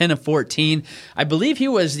 Shot 10 of 14. I believe he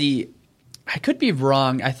was I could be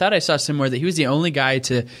wrong. I thought I saw somewhere that he was the only guy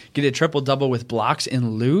to get a triple-double with blocks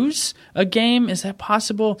and lose a game. Is that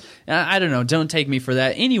possible? I don't know. Don't take me for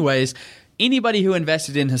that. Anyways, anybody who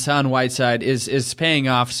invested in Hassan Whiteside is paying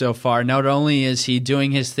off so far. Not only is he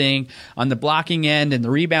doing his thing on the blocking end and the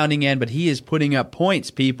rebounding end, but he is putting up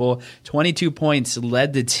points, people. 22 points,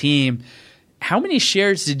 led the team. How many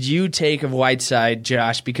shares did you take of Whiteside,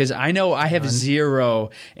 Josh? Because I know I have 0,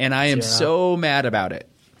 and I am so mad about it.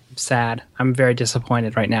 Sad. I'm very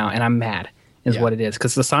disappointed right now, and I'm mad is what it is,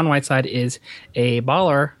 because Hassan Whiteside is a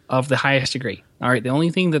baller of the highest degree. All right, the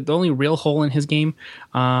only real hole in his game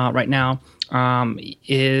right now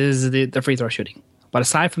is the free throw shooting. But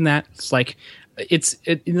aside from that, it's like this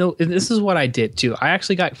is what I did too. I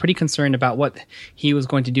actually got pretty concerned about what he was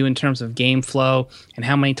going to do in terms of game flow and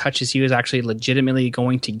how many touches he was actually legitimately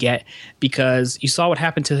going to get, because you saw what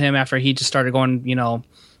happened to him after he just started going,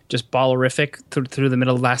 just ballerific through the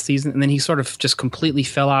middle of last season. And then he sort of just completely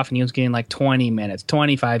fell off, and he was getting like 20 minutes,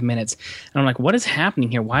 25 minutes. And I'm like, what is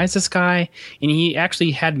happening here? Why is this guy? And he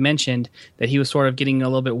actually had mentioned that he was sort of getting a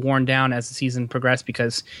little bit worn down as the season progressed,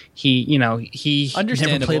 because he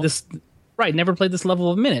never played this. Right, never played this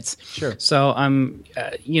level of minutes. Sure. So, and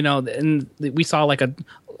we saw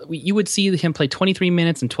you would see him play 23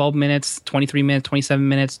 minutes and 12 minutes, 23 minutes, 27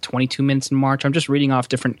 minutes, 22 minutes in March. I'm just reading off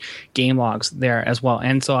different game logs there as well.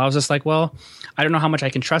 And so I was just like, well, I don't know how much I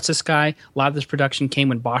can trust this guy. A lot of this production came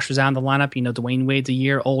when Bosh was out in the lineup. Dwayne Wade's a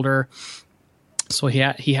year older. So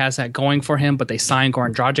he has that going for him, but they signed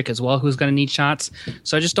Goran Dragic as well, who's going to need shots.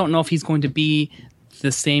 So I just don't know if he's going to be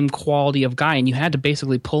the same quality of guy, and you had to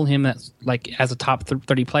basically pull him as a top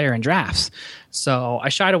 30 player in drafts. So I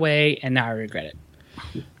shied away, and now I regret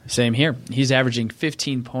it. Same here. He's averaging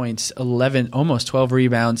 15 points, 11, almost 12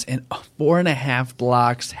 rebounds, and 4.5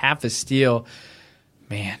 blocks, half a steal.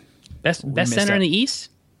 Man. Best center in the East?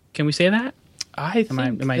 Can we say that? I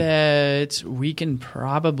think that we can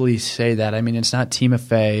probably say that. I mean, it's not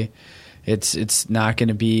Timofey. It's not going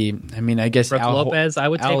to be. I mean, I guess Brook Lopez. I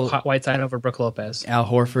would take Whiteside over Brook Lopez. Al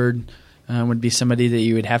Horford would be somebody that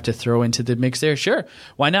you would have to throw into the mix there. Sure,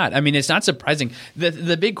 why not? I mean, it's not surprising.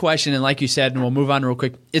 The big question, and like you said, and we'll move on real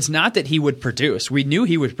quick, it's not that he would produce. We knew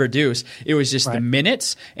he would produce. It was just the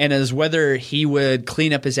minutes, and as whether he would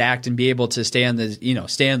clean up his act and be able to stay on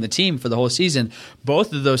the team for the whole season.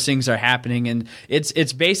 Both of those things are happening, and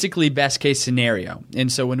it's basically best case scenario. And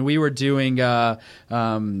so when we were doing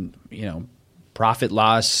profit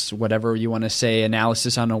loss, whatever you want to say,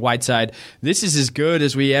 analysis on the Whiteside, this is as good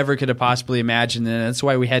as we ever could have possibly imagined, and that's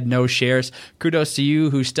why we had no shares. Kudos to you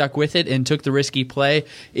who stuck with it and took the risky play.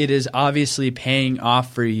 It is obviously paying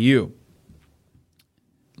off for you.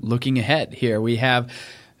 Looking ahead here, we have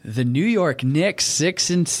the New York Knicks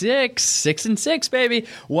 6-6, baby.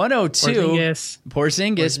 102.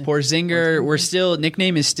 Porzinger. We're still,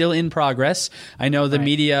 nickname is still in progress. I know the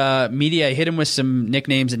media hit him with some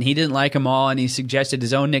nicknames and he didn't like them all, and he suggested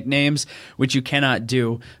his own nicknames, which you cannot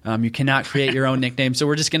do. You cannot create your own nickname. So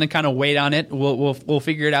we're just going to kind of wait on it. We'll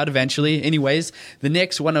figure it out eventually. Anyways, the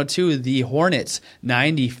Knicks 102, the Hornets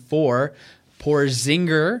 94.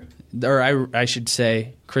 Porzinger, or I should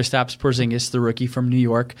say Kristaps Porzingis, the rookie from New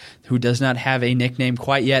York, who does not have a nickname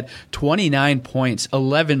quite yet. 29 points,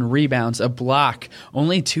 11 rebounds, a block,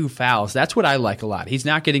 only 2 fouls. That's what I like a lot. He's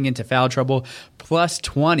not getting into foul trouble. Plus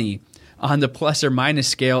 20 on the plus or minus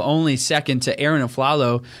scale, only second to Aaron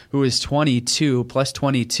Aflalo, who is 22, plus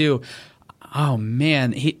 22. Oh,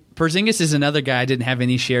 man. Porzingis is another guy I didn't have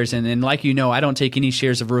any shares in, and like you know, I don't take any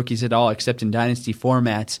shares of rookies at all except in dynasty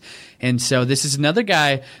formats. And so this is another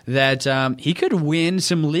guy that he could win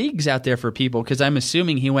some leagues out there for people, because I'm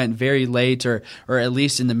assuming he went very late or at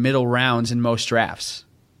least in the middle rounds in most drafts.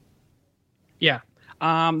 Yeah.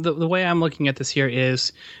 The way I'm looking at this here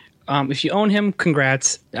is, if you own him,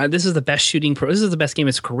 congrats. This is the best shooting pro. This is the best game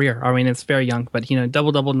of his career. I mean, it's very young, but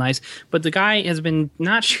double nice. But the guy has been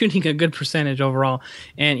not shooting a good percentage overall,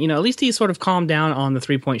 and at least he's sort of calmed down on the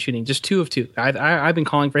 3-point shooting. Just 2 of 2. I've been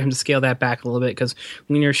calling for him to scale that back a little bit, because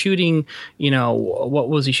when you're shooting, what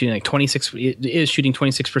was he shooting, like 26? It is shooting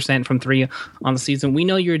 26% from 3 on the season. We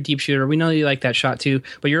know you're a deep shooter. We know you like that shot too,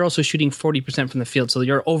 but you're also shooting 40% from the field. So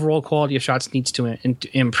your overall quality of shots needs to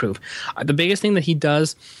improve. The biggest thing that he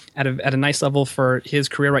does at a nice level for his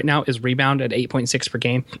career right now is rebound at 8.6 per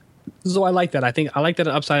game. So I like that. I like that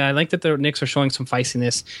upside. I like that the Knicks are showing some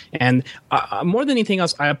feistiness. And more than anything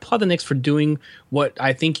else, I applaud the Knicks for doing what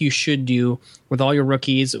I think you should do with all your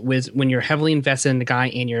rookies, when you're heavily invested in the guy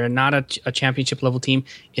and you're not a championship level team,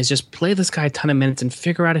 is just play this guy a ton of minutes and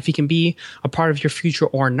figure out if he can be a part of your future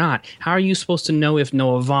or not. How are you supposed to know if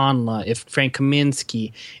Noah Vonleh, if Frank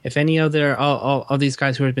Kaminsky, if any other of these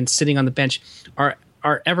guys who have been sitting on the bench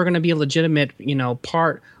are ever going to be a legitimate,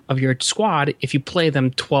 part of your squad if you play them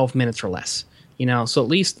 12 minutes or less? So at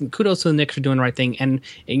least kudos to the Knicks for doing the right thing. And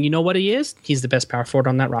you know what he is? He's the best power forward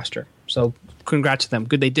on that roster. So congrats to them.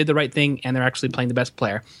 Good, they did the right thing, and they're actually playing the best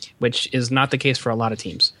player, which is not the case for a lot of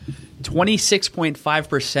teams.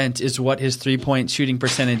 26.5% is what his 3-point shooting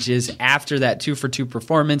percentage is after that 2-for-2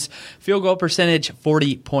 performance. Field goal percentage,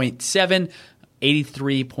 40.7,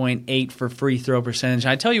 83.8 for free throw percentage.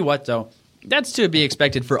 I tell you what, though, that's to be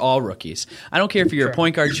expected for all rookies. I don't care if you're a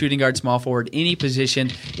point guard, shooting guard, small forward, any position.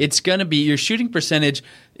 It's going to be, your shooting percentage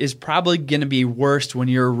is probably going to be worst when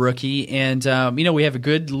you're a rookie. And, we have a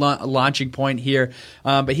good launching point here.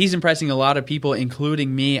 But he's impressing a lot of people,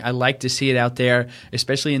 including me. I like to see it out there,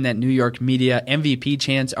 especially in that New York media. MVP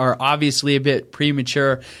chants are obviously a bit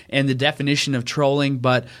premature and the definition of trolling,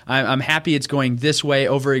 but I'm happy it's going this way,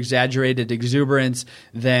 over-exaggerated exuberance,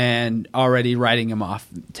 than already writing him off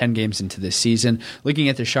 10 games into this season. Looking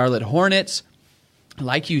at the Charlotte Hornets,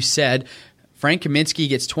 like you said, Frank Kaminsky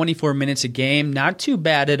gets 24 minutes a game. Not too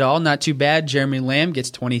bad at all. Not too bad. Jeremy Lamb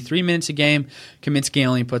gets 23 minutes a game. Kaminsky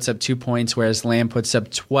only puts up 2 points, whereas Lamb puts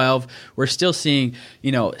up 12. We're still seeing,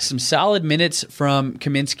 some solid minutes from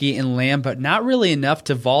Kaminsky and Lamb, but not really enough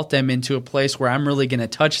to vault them into a place where I'm really going to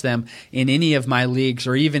touch them in any of my leagues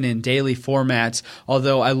or even in daily formats,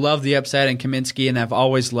 although I love the upside on Kaminsky, and I've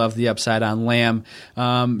always loved the upside on Lamb.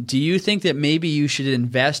 Do you think that maybe you should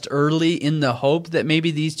invest early in the hope that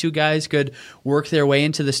maybe these two guys could work their way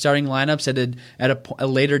into the starting lineups at a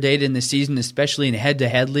later date in the season, especially in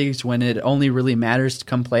head-to-head leagues when it only really matters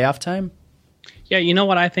come playoff time? Yeah, you know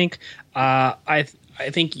what I think? I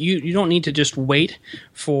think you don't need to just wait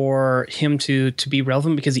for him to be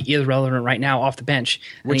relevant, because he is relevant right now off the bench.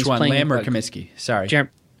 Which one, Lamb or Kaminsky? Sorry.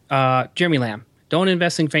 Jeremy Lamb. Don't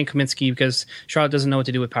invest in Frank Kaminsky because Charlotte doesn't know what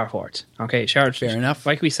to do with power forwards. Okay, Charlotte. Fair enough.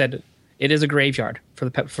 Like we said, it is a graveyard for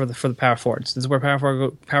the power forwards. This is where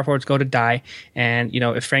power forwards go to die. And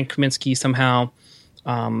if Frank Kaminsky somehow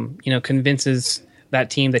convinces that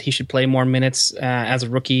team that he should play more minutes as a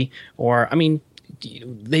rookie,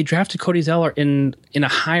 they drafted Cody Zeller in a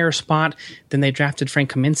higher spot than they drafted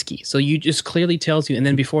Frank Kaminsky. So you just clearly tells you. And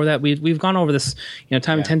then before that, we've gone over this,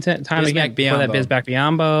 time again. Before that, Bismack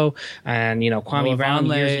Biyombo and Kwame Brown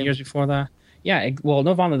years and years before that. Yeah, well,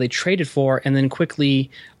 Novana they traded for, and then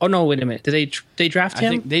quickly. Oh no, wait a minute. Did they draft him? I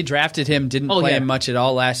think they drafted him. Didn't play him much at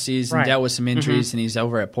all last season. Right. Dealt with some injuries, and he's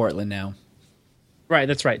over at Portland now. Right,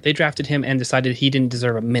 that's right. They drafted him and decided he didn't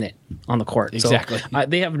deserve a minute on the court. Exactly. So,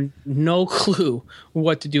 they have no clue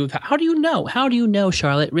what to do with that. How do you know? How do you know,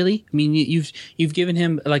 Charlotte? Really? I mean, you've given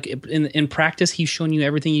him, like, in practice, he's shown you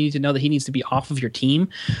everything you need to know that he needs to be off of your team.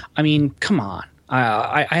 I mean, come on.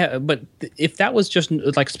 But if that was just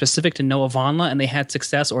like specific to Noah Vonleh and they had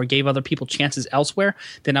success or gave other people chances elsewhere,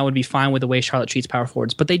 then I would be fine with the way Charlotte treats power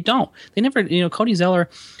forwards. But they don't. They never. Cody Zeller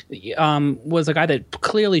was a guy that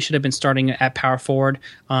clearly should have been starting at power forward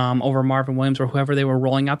over Marvin Williams or whoever they were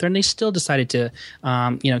rolling out there, and they still decided to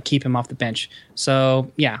keep him off the bench.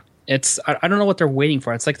 So yeah. I don't know what they're waiting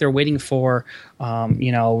for. It's like they're waiting for,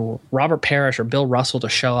 Robert Parrish or Bill Russell to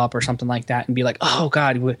show up or something like that and be like, oh,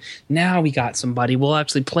 God, now we got somebody. We'll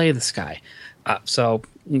actually play this guy. Frank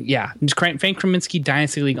Kaminsky,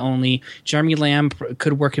 Dynasty League only. Jeremy Lamb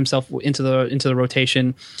could work himself into the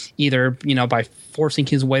rotation either, by forcing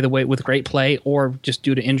his way with great play or just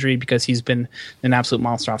due to injury because he's been an absolute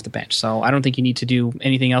monster off the bench. So I don't think you need to do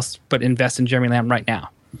anything else but invest in Jeremy Lamb right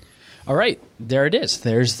now. All right, there it is.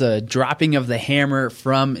 There's the dropping of the hammer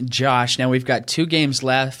from Josh. Now we've got 2 games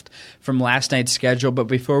left from last night's schedule, but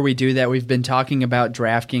before we do that, we've been talking about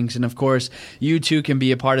DraftKings, and of course, you too can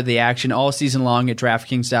be a part of the action all season long at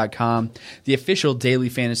DraftKings.com, the official daily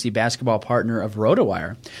fantasy basketball partner of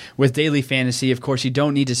RotoWire. With daily fantasy, of course, you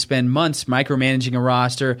don't need to spend months micromanaging a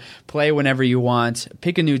roster, play whenever you want,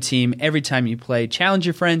 pick a new team every time you play, challenge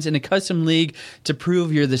your friends in a custom league to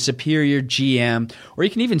prove you're the superior GM, or you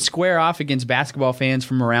can even square off against basketball fans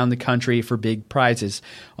from around the country for big prizes.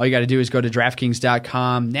 All you got to do is go to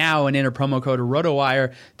DraftKings.com now and enter promo code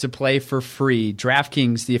ROTOWIRE to play for free.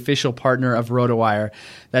 DraftKings, the official partner of RotoWire.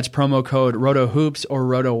 That's promo code RotoHoops or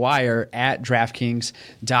RotoWire at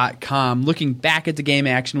DraftKings.com. Looking back at the game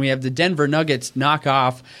action, we have the Denver Nuggets knock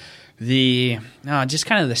off just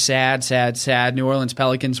kind of the sad New Orleans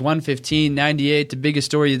Pelicans, 115-98. The biggest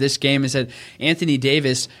story of this game is that Anthony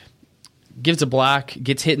Davis gives a block,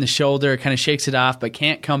 gets hit in the shoulder, kind of shakes it off, but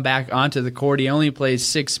can't come back onto the court. He only plays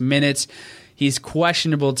 6 minutes. He's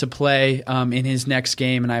questionable to play in his next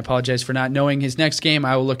game, and I apologize for not knowing his next game.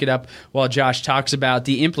 I will look it up while Josh talks about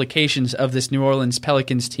the implications of this New Orleans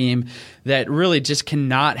Pelicans team that really just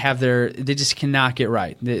cannot get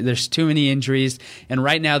right. There's too many injuries, and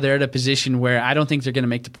right now they're at a position where I don't think they're going to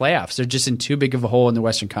make the playoffs. They're just in too big of a hole in the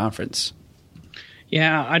Western Conference.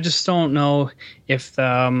 Yeah, I just don't know if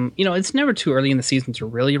it's never too early in the season to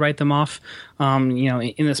really write them off.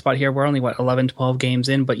 In the spot here, we're only 11, 12 games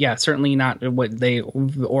in, but yeah, certainly not what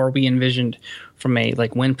we envisioned from a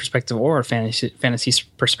win perspective or a fantasy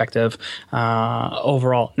perspective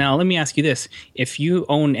overall. Now, let me ask you this: if you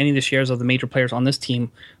own any of the shares of the major players on this team,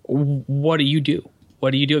 what do you do?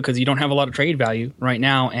 What do you do? Because you don't have a lot of trade value right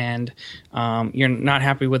now, and you're not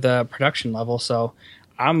happy with the production level, so.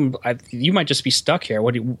 You might just be stuck here.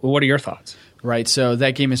 What are your thoughts? Right, so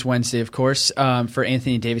that game is Wednesday, of course, for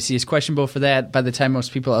Anthony Davis. He is questionable for that. By the time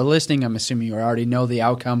most people are listening, I'm assuming you already know the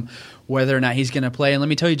outcome, whether or not he's going to play. And let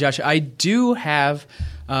me tell you, Josh, I do have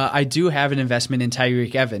an investment in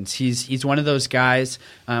Tyreke Evans. He's one of those guys.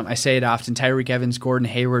 I say it often: Tyreke Evans, Gordon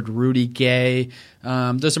Hayward, Rudy Gay.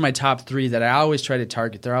 Those are my top 3 that I always try to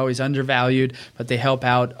target. They're always undervalued, but they help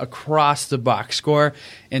out across the box score.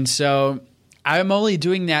 And so I'm only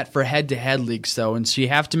doing that for head-to-head leagues, though, and so you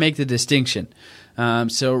have to make the distinction.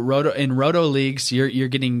 So in Roto leagues, you're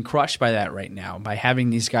getting crushed by that right now, by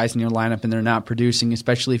having these guys in your lineup and they're not producing,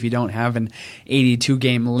 especially if you don't have an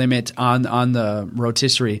 82-game limit on the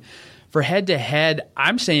rotisserie. For head-to-head,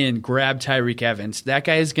 I'm saying grab Tyreke Evans. That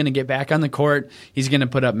guy is going to get back on the court. He's going to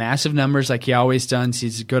put up massive numbers like he always does.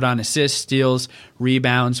 He's good on assists, steals,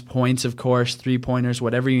 rebounds, points, of course, three-pointers,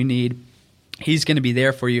 whatever you need. he's going to be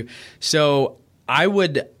there for you. So I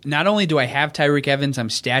would not only do I have Tyreek Evans, I'm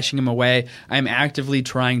stashing him away. I'm actively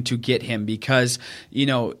trying to get him because,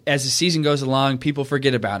 as the season goes along, people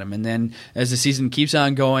forget about him. And then as the season keeps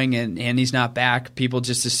on going and he's not back, people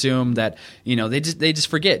just assume that, they just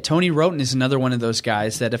forget. Tony Roten is another one of those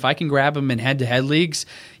guys that if I can grab him in head-to-head leagues,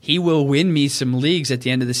 he will win me some leagues at the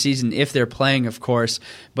end of the season if they're playing, of course.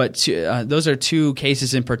 But those are two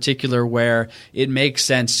cases in particular where it makes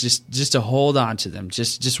sense just to hold on to them.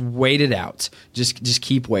 Just wait it out. Just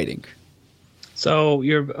keep waiting. So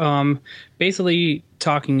you're basically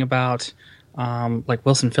talking about like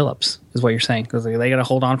Wilson Phillips is what you're saying, because they got to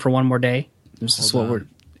hold on for one more day. This is what we're.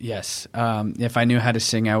 Yes. If I knew how to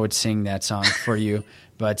sing, I would sing that song for you.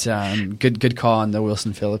 But good call on the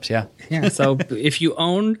Wilson Phillips, yeah. Yeah, so if you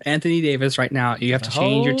own Anthony Davis right now, you have to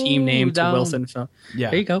change your team name to Wilson Phillips. Yeah.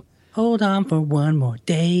 There you go. Hold on for one more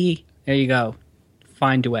day. There you go.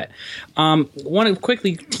 Fine duet. Want to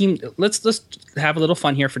quickly let's have a little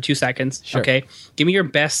fun here for 2 seconds. Sure. Okay. Give me your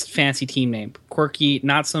best fancy team name. Quirky,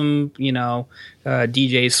 not some,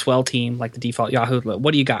 DJ swell team like the default Yahoo.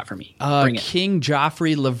 What do you got for me? Bring it. King,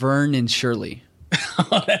 Joffrey, Laverne, and Shirley.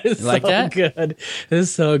 Oh, that is like so that? good. That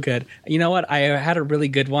is so good. You know what? I had a really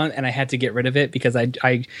good one, and I had to get rid of it because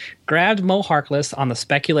I grabbed Mo Harkless on the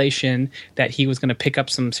speculation that he was going to pick up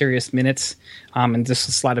some serious minutes and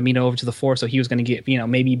just slide Amino over to the 4, so he was going to get,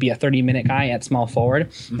 maybe be a 30-minute guy at small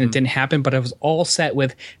forward, and it didn't happen, but I was all set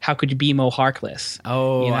with how could you be Mo Harkless?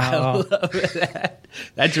 Oh, I love that.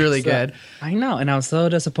 That's really good. I know, and I was so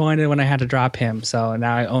disappointed when I had to drop him, so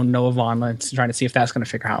now I own Noah Vaughn, trying to see if that's going to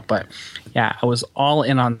figure out, but yeah, I was all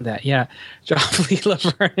in on that. Yeah, Joffrey,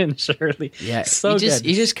 Laverne, and Shirley. Yeah, so good.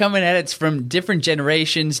 He's just coming at it from different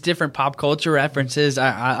generations, different pop culture references.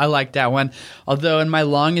 I like that one. Although in my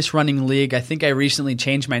longest running league, I think I recently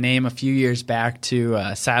changed my name a few years back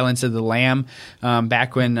to Silence of the Lamb,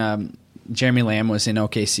 back when Jeremy Lamb was in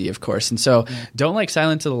OKC, of course. And so don't like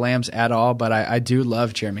Silence of the Lambs at all, but I do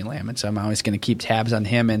love Jeremy Lamb, and so I'm always going to keep tabs on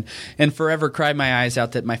him and forever cry my eyes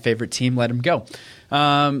out that my favorite team let him go.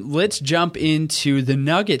 Let's jump into the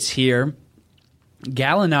Nuggets here.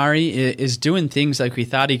 Gallinari is doing things like we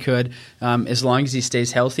thought he could as long as he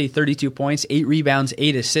stays healthy. 32 points, 8 rebounds,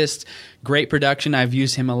 8 assists. Great production. I've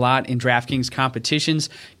used him a lot in DraftKings competitions.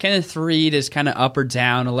 Kenneth Reed is kind of up or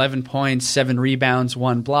down. 11 points, 7 rebounds,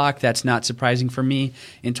 1 block. That's not surprising for me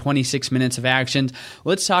in 26 minutes of action.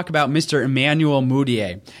 Let's talk about Mr. Emmanuel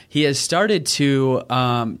Mudiay. He has started to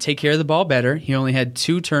take care of the ball better. He only had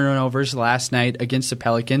 2 turnovers last night against the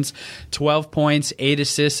Pelicans. 12 points, 8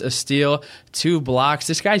 assists, a steal, 2 blocks.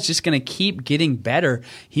 This guy's just going to keep getting better.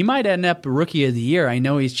 He might end up Rookie of the Year. I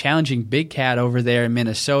know he's challenging Big Cat over there in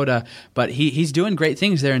Minnesota, but he's doing great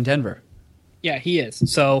things there in Denver. Yeah, he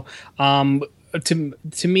is. So to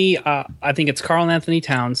me, I think it's Karl Anthony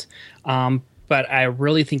Towns, but I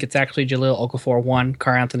really think it's actually Jahlil Okafor 1,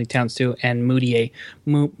 Karl Anthony Towns 2, and Mudiay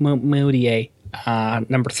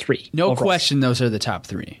number 3. No overall. question, those are the top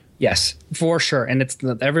 3. Yes, for sure, and it's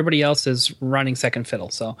everybody else is running second fiddle.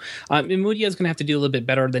 So Mudiay is going to have to do a little bit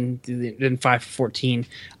better than 5-14,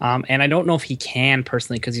 and I don't know if he can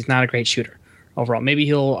personally because he's not a great shooter overall. Maybe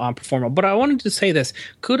he'll perform well. But I wanted to say this.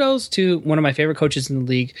 Kudos to one of my favorite coaches in the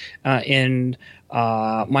league, in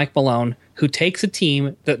Mike Malone, who takes a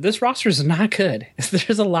team that this roster is not good.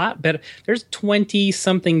 There's a lot better. There's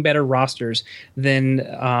 20-something better rosters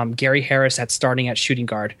than Gary Harris starting at shooting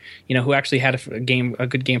guard, who actually had a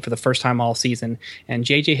good game for the first time all season, and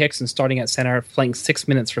J.J. Hickson starting at center, playing 6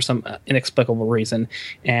 minutes for some inexplicable reason,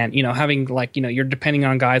 and having you're depending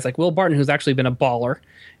on guys like Will Barton, who's actually been a baller,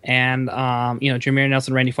 and Jameer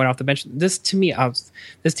Nelson, Randy Foyt off the bench. This to me,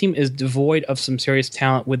 this team is devoid of some serious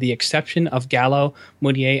talent, with the exception of Gallo,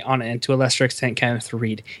 Mudiay, and to a lesser extent Kenneth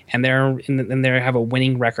Reed, and they have a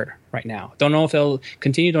winning record right now. Don't know if they'll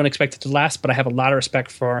continue. Don't expect it to last, but I have a lot of respect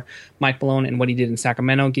for Mike Malone and what he did in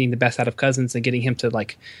Sacramento, getting the best out of Cousins and getting him to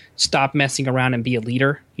stop messing around and be a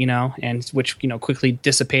leader, and which quickly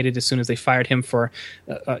dissipated as soon as they fired him for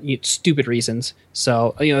stupid reasons.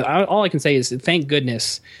 So all I can say is thank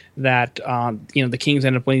goodness that the Kings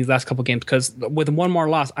ended up winning these last couple games, because with one more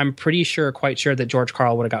loss, I'm quite sure that George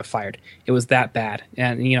Karl would have got fired. It was that bad,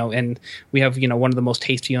 and and we have one of the most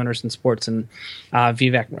hasty owners in sports, and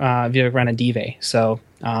Vivek Ranadive. So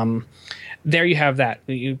there you have that.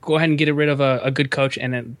 You go ahead and get rid of a good coach,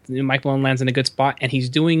 and Mike Malone lands in a good spot, and he's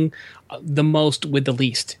doing the most with the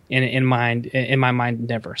least in my mind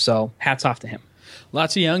never. So hats off to him.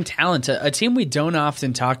 Lots of young talent, a team we don't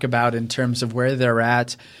often talk about in terms of where they're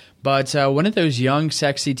at, but one of those young,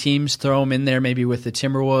 sexy teams. Throw them in there maybe with the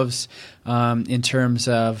Timberwolves in terms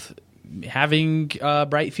of having a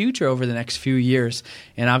bright future over the next few years.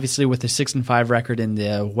 And obviously with the 6-5 record in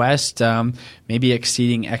the West, maybe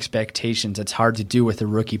exceeding expectations. It's hard to do with a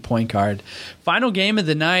rookie point guard. Final game of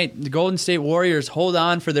the night, the Golden State Warriors hold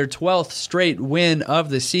on for their 12th straight win of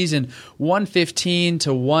the season,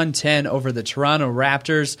 115-110 over the Toronto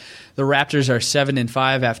Raptors. The Raptors are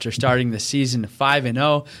 7-5 after starting the season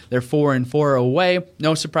 5-0. They're 4-4 away.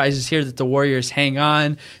 No surprises here that the Warriors hang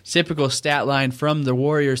on. Typical stat line from the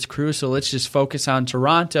Warriors crew, so let's just focus on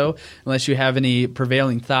Toronto, unless you have any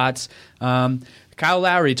prevailing thoughts. Kyle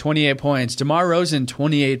Lowry, 28 points. DeMar DeRozan,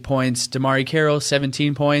 28 points. DeMarre Carroll,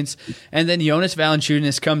 17 points. And then Jonas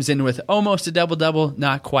Valanciunas comes in with almost a double-double,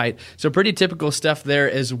 not quite. So pretty typical stuff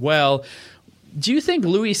there as well. Do you think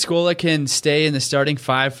Louis Scola can stay in the starting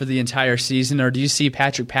five for the entire season, or do you see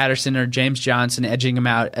Patrick Patterson or James Johnson edging him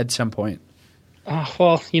out at some point?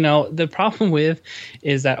 Well, the problem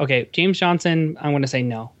is that, okay, James Johnson, I'm going to say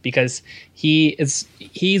no, because he's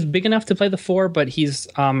big enough to play the 4, but he's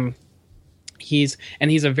a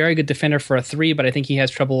very good defender for a 3, but I think he has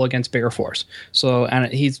trouble against bigger 4s. So,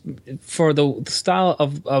 and he's, for the style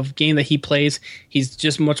of game that he plays, he's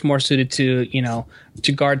just much more suited to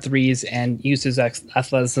guard 3s and use his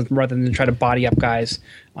athleticism rather than try to body up guys.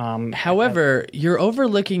 However, you're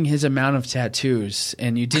overlooking his amount of tattoos,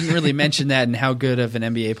 and you didn't really mention that and how good of an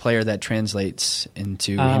NBA player that translates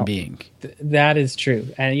into him being. That is true.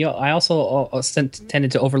 And I also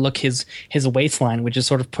tended to overlook his waistline, which is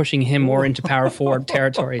sort of pushing him more into power forward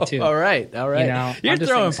territory too. All right. You're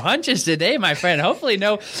throwing punches today, my friend. Hopefully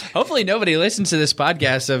nobody listens to this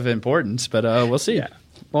podcast of importance, but we'll see. Yeah.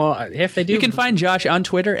 Well, if they do, you can find Josh on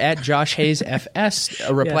Twitter at Josh Hayes FS.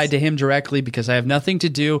 Reply to him directly because I have nothing to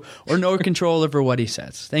do or no control over what he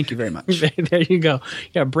says. Thank you very much. There you go.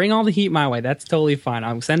 Yeah, bring all the heat my way. That's totally fine.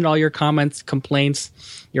 I'll send all your comments, complaints,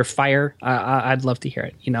 your fire. I'd love to hear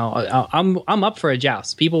it. I'm up for a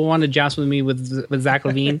joust. People want to joust with me with Zach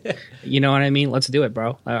LaVine. You know what I mean? Let's do it,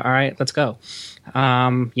 bro. All right, let's go.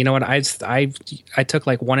 You know what? I took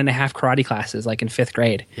like 1.5 karate classes like in 5th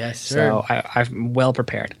grade. Yes, sir. So I'm well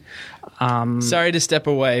prepared. Sorry to step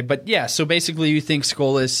away, but yeah. So basically, you think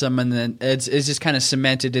Scola is someone that is just kind of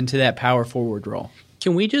cemented into that power forward role.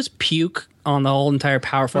 Can we just puke on the whole entire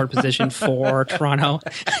power forward position for Toronto?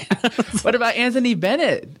 What about Anthony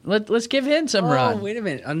Bennett? Let's give him some run. Oh, wait a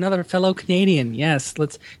minute. Another fellow Canadian. Yes.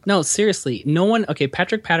 No, seriously. No one. Okay,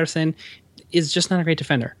 Patrick Patterson is just not a great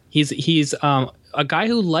defender. He's a guy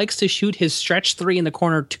who likes to shoot his stretch 3 in the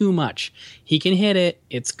corner too much. He can hit it.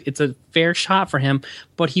 It's a fair shot for him,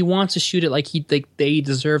 but he wants to shoot it like they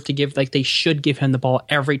deserve to give, like they should give him the ball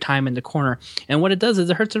every time in the corner. And what it does is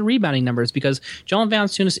it hurts the rebounding numbers because Jonas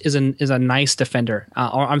Valanciunas is a nice defender.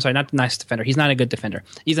 Or I'm sorry, not a nice defender. He's not a good defender.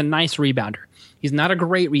 He's a nice rebounder. He's not a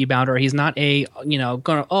great rebounder. He's not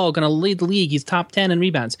gonna lead the league. He's top 10 in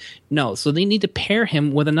rebounds. No, so they need to pair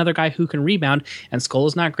him with another guy who can rebound. And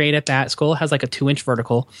Scola's not great at that. Scola has like a 2-inch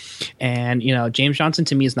vertical, and James Johnson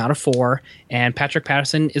to me is not a 4. And Patrick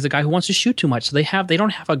Patterson is a guy who wants to shoot too much. So they don't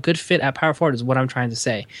have a good fit at power forward, is what I'm trying to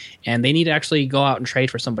say. And they need to actually go out and trade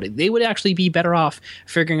for somebody. They would actually be better off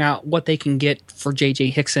figuring out what they can get for J.J.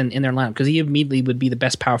 Hickson in their lineup because he immediately would be the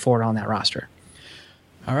best power forward on that roster.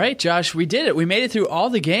 All right, Josh, we did it. We made it through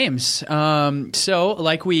all the games. So,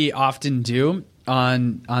 like we often do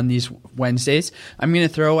on these Wednesdays, I'm going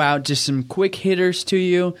to throw out just some quick hitters to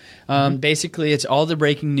you. Basically, it's all the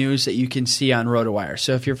breaking news that you can see on RotoWire.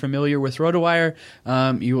 So if you're familiar with RotoWire,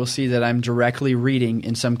 you will see that I'm directly reading,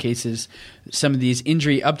 in some cases, some of these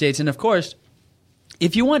injury updates. And, of course,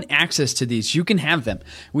 if you want access to these, you can have them.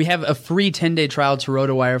 We have a free 10-day trial to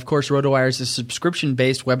RotoWire. Of course, RotoWire is a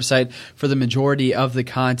subscription-based website for the majority of the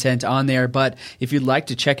content on there. But if you'd like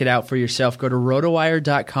to check it out for yourself, go to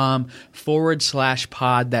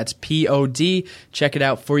rotowire.com/pod. That's POD. Check it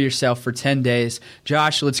out for yourself for 10 days.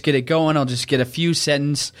 Josh, let's get it going. I'll just get a few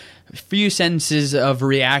sentences of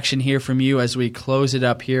reaction here from you as we close it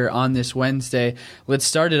up here on this Wednesday. Let's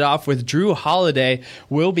start it off with Drew Holiday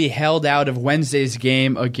will be held out of Wednesday's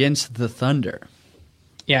game against the Thunder.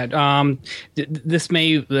 Yeah, this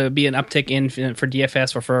may be an uptick for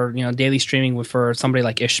DFS or for daily streaming for somebody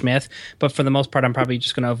like Ish Smith, but for the most part, I'm probably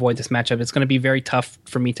just going to avoid this matchup. It's going to be very tough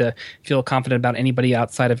for me to feel confident about anybody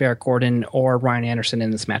outside of Eric Gordon or Ryan Anderson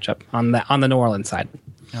in this matchup on the New Orleans side.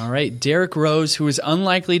 All right, Derrick Rose, who is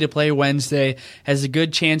unlikely to play Wednesday, has a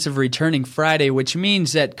good chance of returning Friday, which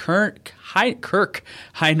means that Kirk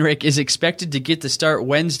Hinrich is expected to get the start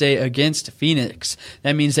Wednesday against Phoenix.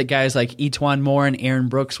 That means that guys like Etuan Moore and Aaron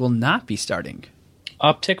Brooks will not be starting.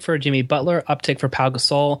 uptick for Jimmy Butler, uptick for Pau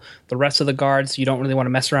Gasol. The rest of the guards you don't really want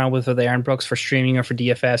to mess around with, whether Aaron Brooks for streaming or for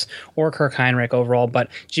DFS, or Kirk Heinrich overall. But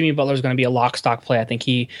Jimmy Butler is going to be a lock stock play. I think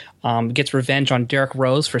he gets revenge on Derrick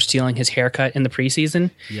Rose for stealing his haircut in the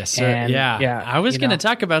preseason. Yes, sir. And, yeah. I was going to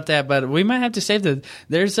talk about that, but we might have to save the.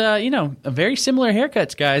 There's a very similar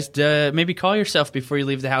haircuts, guys. Maybe call yourself before you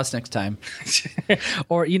leave the house next time.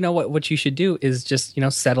 Or what you should do is just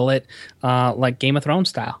settle it like Game of Thrones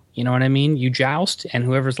style. You know what I mean? You joust, and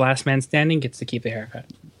whoever's last man standing gets to keep the haircut.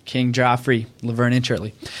 King Joffrey, Laverne and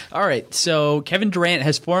Shirley. All right, so Kevin Durant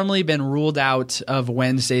has formally been ruled out of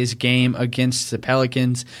Wednesday's game against the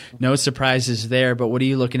Pelicans. No surprises there, but what are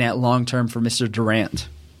you looking at long-term for Mr. Durant?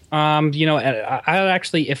 I would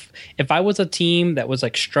actually, if I was a team that was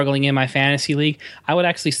like struggling in my fantasy league, I would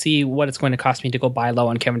actually see what it's going to cost me to go buy low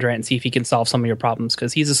on Kevin Durant and see if he can solve some of your problems,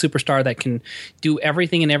 because he's a superstar that can do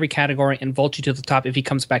everything in every category and vault you to the top if he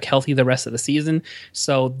comes back healthy the rest of the season.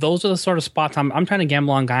 So those are the sort of spots I'm trying to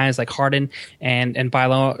gamble on guys like Harden and buy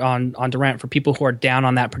low on Durant for people who are down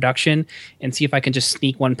on that production, and see if I can just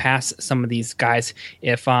sneak one past some of these guys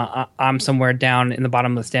if I'm somewhere down in the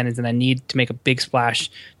bottom of the standings and I need to make a big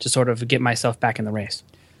splash to sort of get myself back in the race.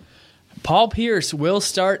 Paul Pierce will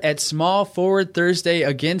start at small forward Thursday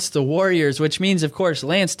against the Warriors, which means, of course,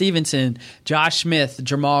 Lance Stevenson, Josh Smith,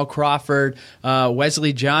 Jamal Crawford,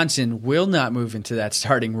 Wesley Johnson will not move into that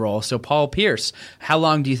starting role. So Paul Pierce, how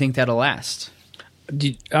long do you think that'll last?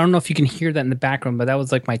 I don't know if you can hear that in the background, but that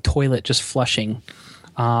was like my toilet just flushing.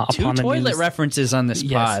 Two toilet references on this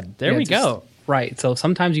pod. There we go. Right. So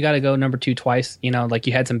sometimes you got to go number 2 twice. Like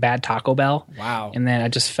you had some bad Taco Bell. Wow. And then I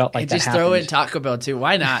just felt like that just happened. Throw in Taco Bell too.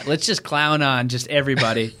 Why not? Let's just clown on just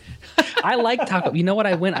everybody. I like Taco. You know what?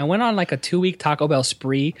 I went on like a 2-week Taco Bell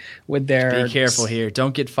spree with their. Be careful here.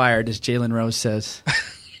 Don't get fired, as Jalen Rose says.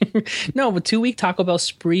 No, but 2-week Taco Bell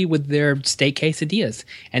spree with their steak quesadillas.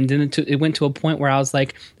 And then it went to a point where I was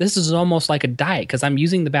like, this is almost like a diet because I'm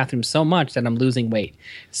using the bathroom so much that I'm losing weight.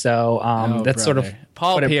 So that's brother. Sort of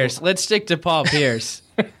Paul Pierce. Let's stick to Paul Pierce.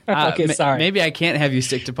 Okay, sorry. Maybe I can't have you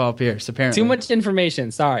stick to Paul Pierce, apparently. Too much information,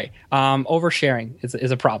 sorry. Oversharing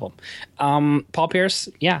is a problem. Paul Pierce,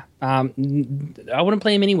 yeah. I wouldn't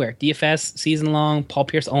play him anywhere. DFS, season long, Paul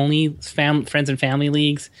Pierce only, friends and family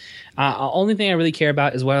leagues. Only thing I really care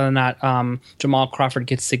about is whether or not Jamal Crawford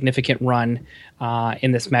gets significant run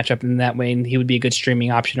in this matchup, and that way he would be a good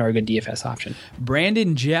streaming option or a good DFS option.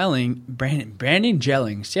 Brandon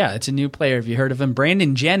Jennings, yeah, it's a new player. Have you heard of him?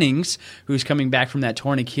 Brandon Jennings, who's coming back from that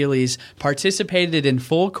torn Achilles, participated in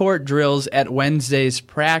full court drills at Wednesday's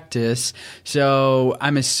practice. So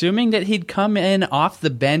I'm assuming that he'd come in off the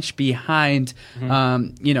bench behind,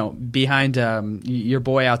 behind your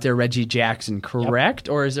boy out there, Reggie Jackson, correct?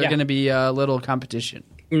 Yep. Or is there going to be a little competition?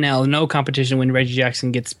 No competition when Reggie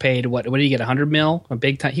Jackson gets paid. What did he get? $100 million? A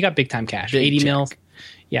big time. He got big time cash. $80 million.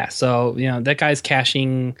 Yeah. So that guy's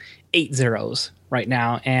cashing 8 zeros right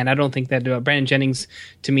now, and I don't think that Brandon Jennings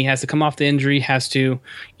to me has to come off the injury, has to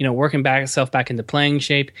work himself back into playing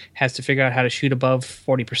shape, has to figure out how to shoot above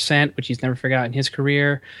 40%, which he's never figured out in his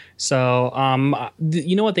career. So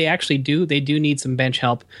you know what they actually do? They do need some bench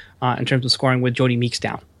help in terms of scoring with Jody Meeks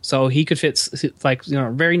down. So he could fit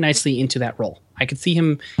very nicely into that role. I could see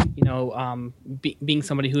him, being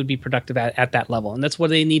somebody who would be productive at that level, and that's what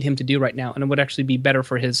they need him to do right now. And it would actually be better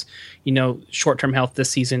for his, short-term health this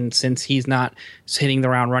season, since he's not hitting the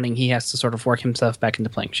ground running. He has to sort of work himself back into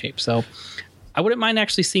playing shape. So I wouldn't mind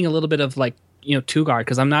actually seeing a little bit of two guard,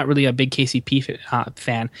 because I'm not really a big KCP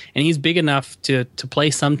fan, and he's big enough to play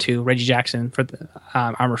some two. Reggie Jackson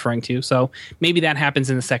I'm referring to. So maybe that happens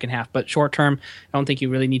in the second half, but short term, I don't think you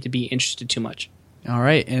really need to be interested too much. All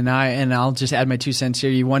right, and I'll just add my 2 cents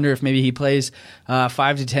here. You wonder if maybe he plays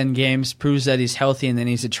 5 to 10 games, proves that he's healthy, and then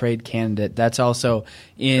he's a trade candidate. That's also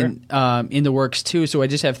in the works too. So I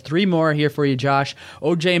just have 3 more here for you, Josh.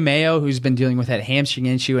 OJ Mayo, who's been dealing with that hamstring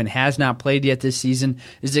issue and has not played yet this season,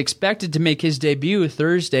 is expected to make his debut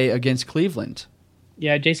Thursday against Cleveland.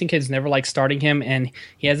 Yeah, Jason Kidd's never liked starting him, and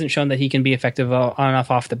he hasn't shown that he can be effective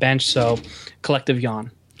enough off the bench. So collective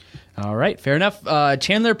yawn. All right, fair enough.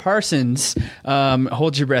 Chandler Parsons,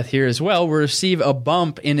 hold your breath here as well, will receive a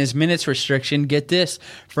bump in his minutes restriction. Get this,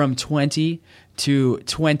 from 20 to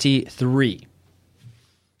 23.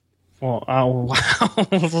 Well, wow.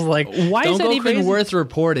 Like, why is that even worth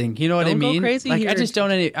reporting? You know what I mean? Go crazy like,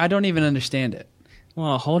 here. I don't even understand it.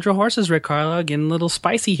 Well, hold your horses, Rick Carlisle. Getting a little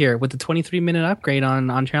spicy here with the 23-minute upgrade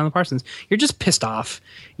on Chandler Parsons. You're just pissed off.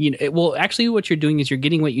 Actually, what you're doing is you're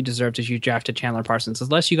getting what you deserved as you drafted Chandler Parsons,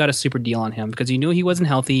 unless you got a super deal on him because you knew he wasn't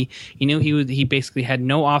healthy. You knew he basically had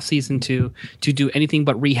no offseason to do anything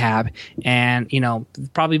but rehab, and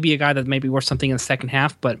probably be a guy that maybe worth something in the second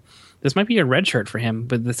half. But this might be a red shirt for him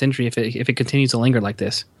with this injury if it continues to linger like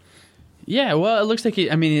this. Yeah, well, it looks like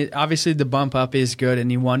obviously the bump up is good,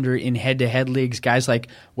 and you wonder in head-to-head leagues, guys like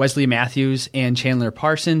Wesley Matthews and Chandler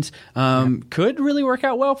Parsons could really work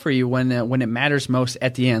out well for you when it matters most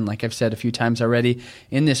at the end, like I've said a few times already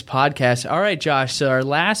in this podcast. All right, Josh, so our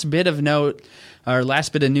last bit of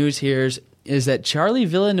news here is that Charlie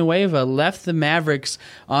Villanueva left the Mavericks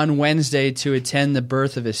on Wednesday to attend the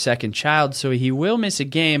birth of his second child, so he will miss a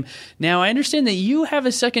game. Now, I understand that you have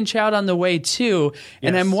a second child on the way, too,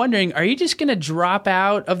 and I'm wondering, are you just going to drop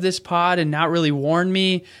out of this pod and not really warn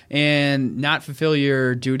me and not fulfill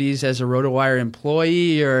your duties as a RotoWire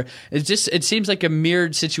employee? Or it seems like a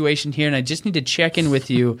mirrored situation here, and I just need to check in with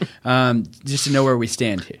you just to know where we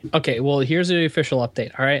stand here. Okay, well, here's the official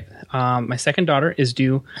update, all right? My second daughter is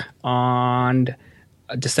due on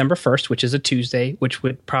December 1st, which is a Tuesday, which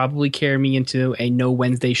would probably carry me into a no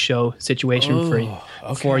Wednesday show situation for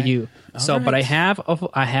you. So, right. But I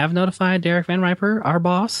have notified Derek Van Riper, our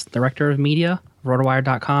boss, director of media,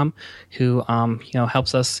 RotoWire.com, who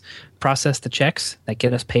helps us process the checks that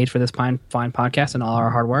get us paid for this fine podcast and all our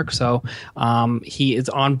hard work. So he is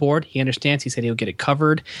on board. He understands. He said he'll get it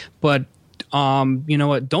covered, but you know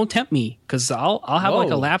what? Don't tempt me because I'll have like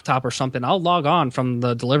a laptop or something. I'll log on from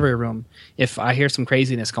the delivery room if I hear some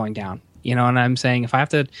craziness going down. You know what I'm saying? If I have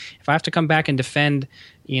to come back and defend,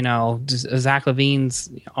 Zach LaVine's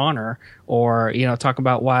honor, or talk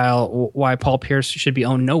about why Paul Pierce should be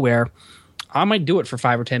owned nowhere, I might do it for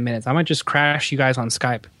 5 or 10 minutes. I might just crash you guys on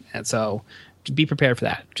Skype, and so be prepared for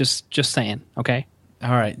that. Just saying, okay. All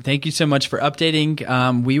right. Thank you so much for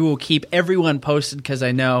updating. We will keep everyone posted because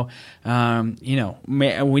I know,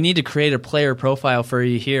 we need to create a player profile for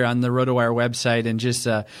you here on the RotoWire website and just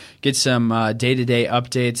get some day-to-day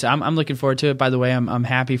updates. I'm looking forward to it. By the way, I'm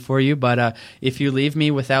happy for you. But if you leave me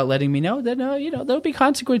without letting me know, then there'll be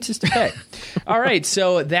consequences to pay. All right.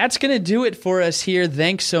 So that's going to do it for us here.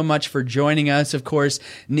 Thanks so much for joining us. Of course,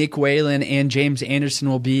 Nick Whalen and James Anderson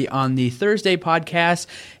will be on the Thursday podcast,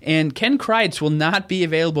 and Ken Kreitz will not be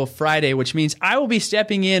available Friday, which means I will be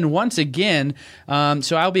stepping in once again.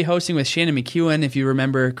 So I'll be hosting with Shannon McEwen. If you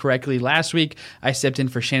remember correctly, last week I stepped in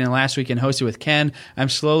for Shannon last week and hosted with Ken. I'm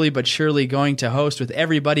slowly but surely going to host with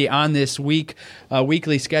everybody on this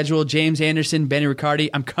weekly schedule. James Anderson, Benny Riccardi,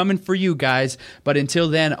 I'm coming for you guys. But until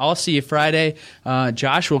then, I'll see you Friday.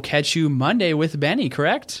 Josh will catch you Monday with Benny,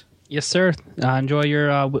 correct? Yes, sir. Enjoy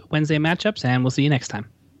your Wednesday matchups, and we'll see you next time.